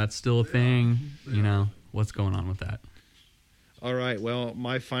real? Is that still a thing? What's going on with that? All right. Well,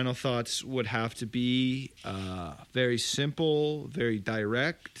 my final thoughts would have to be very simple, very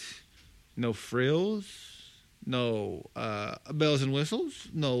direct, no frills, no bells and whistles,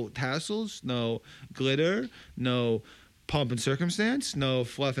 no tassels, no glitter, no pomp and circumstance, no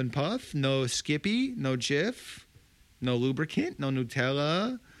fluff and puff, no Skippy, no Jif, no lubricant, no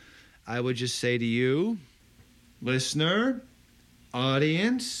Nutella. I would just say to you, listener,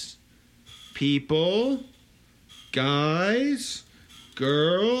 audience, people, guys,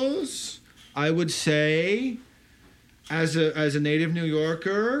 girls, I would say, as a native New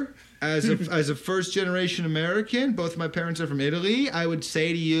Yorker, as a first generation American, both my parents are from Italy, I would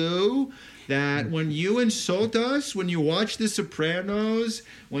say to you that when you insult us, when you watch The Sopranos,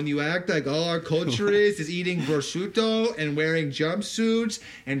 when you act like all our culture is eating prosciutto and wearing jumpsuits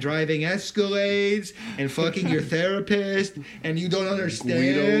and driving Escalades and fucking your therapist, and you don't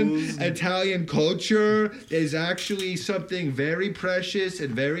understand Italian culture is actually something very precious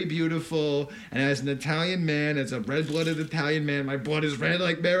and very beautiful. And as an Italian man, as a red-blooded Italian man, my blood is red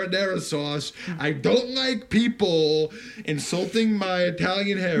like marinara sauce. I don't like people insulting my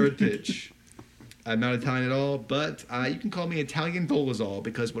Italian heritage. I'm not Italian at all, but you can call me Italian Dolezal,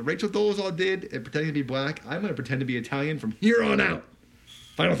 because what Rachel Dolezal did in pretending to be black, I'm going to pretend to be Italian from here on out.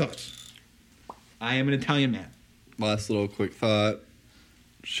 Final thoughts. I am an Italian man. Last little quick thought.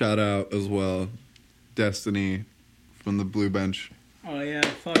 Shout out as well, Destiny from the Blue Bench Oh yeah,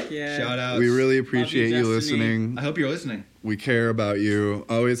 fuck yeah. Shout out. We really appreciate you Destiny. listening. I hope you're listening. We care about you.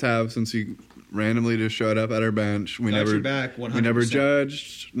 Always have since you randomly just showed up at our bench. We Got never your back 100%. we never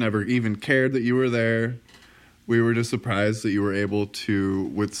judged, never even cared that you were there. We were just surprised that you were able to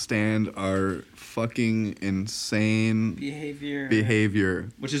withstand our fucking insane behavior.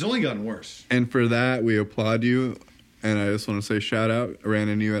 Which has only gotten worse. And for that, we applaud you. And I just want to say shout out. I ran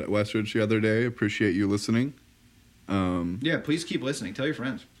into you at Westridge the other day. Appreciate you listening. Yeah, please keep listening. Tell your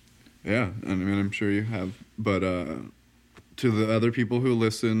friends. Yeah, I mean, I'm sure you have. But to the other people who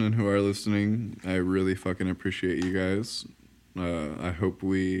listen and who are listening, I really fucking appreciate you guys. I hope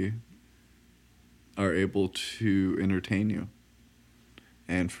we are able to entertain you.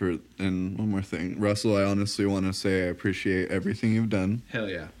 And one more thing, Russell, I honestly want to say I appreciate everything you've done. Hell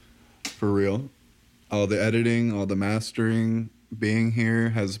yeah. For real. All the editing, all the mastering, being here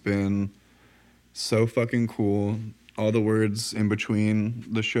has been so fucking cool. All the words in between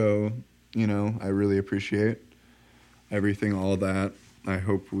the show, I really appreciate everything, all that. I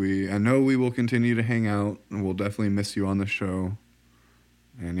know we will continue to hang out, and we'll definitely miss you on the show.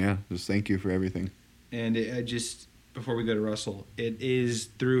 And yeah, just thank you for everything. And before we go to Russell, it is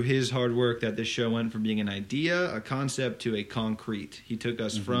through his hard work that this show went from being an idea, a concept, to a concrete. He took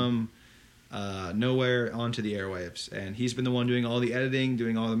us from nowhere onto the airwaves, and he's been the one doing all the editing,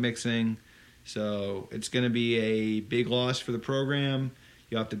 doing all the mixing. So it's going to be a big loss for the program.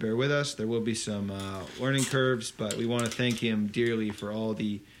 You'll have to bear with us. There will be some learning curves, but we want to thank him dearly for all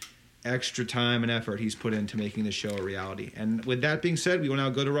the extra time and effort he's put into making the show a reality. And with that being said, we will now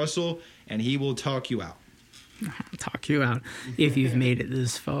go to Russell, and he will talk you out. Talk you out. If you've made it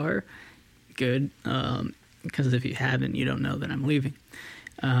this far, good. Because if you haven't, you don't know that I'm leaving.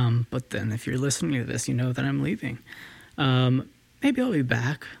 But then if you're listening to this, you know that I'm leaving. Maybe I'll be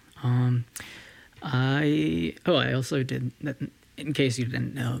back. I also did, in case you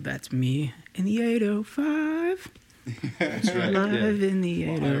didn't know, that's me in the 805. That's right. Live in the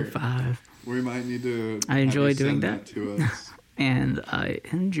 805. We might need to. I enjoy doing that. To us. And I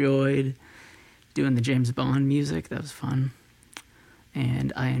enjoyed doing the James Bond music. That was fun.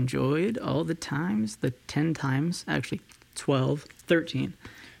 And I enjoyed all the 10 times, actually 12, 13.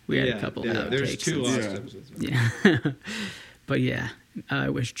 We had a couple outtakes. There's 2 lost episodes. Yeah. But yeah, I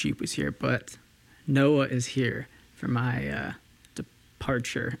wish Jeep was here, but Noah is here for my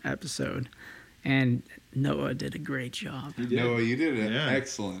departure episode. And Noah did a great job. Noah, you did an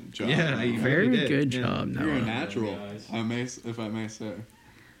excellent job. Yeah, you very really good did. job, Noah. You're a natural, if I may say.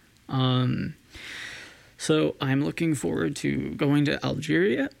 So I'm looking forward to going to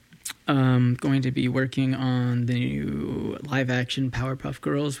Algeria. Going to be working on the new live-action Powerpuff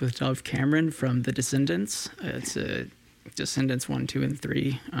Girls with Dove Cameron from The Descendants. It's Descendants 1, 2, and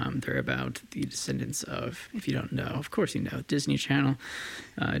 3. They're about the descendants of, if you don't know, of course you know, Disney Channel.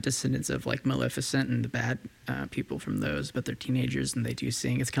 Descendants of like Maleficent and the bad people from those, but they're teenagers and they do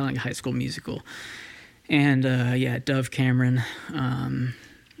sing. It's kind of like a High School Musical. And Dove Cameron,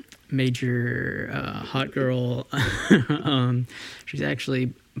 major hot girl. She's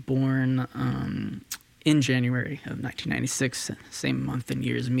actually born in January of 1996, same month and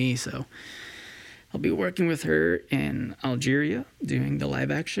year as me, so I'll be working with her in Algeria doing the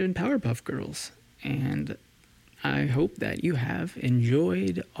live-action Powerpuff Girls. And I hope that you have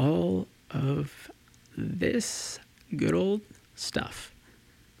enjoyed all of this good old stuff.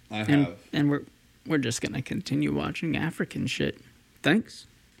 I have. And we're just going to continue watching African shit. Thanks.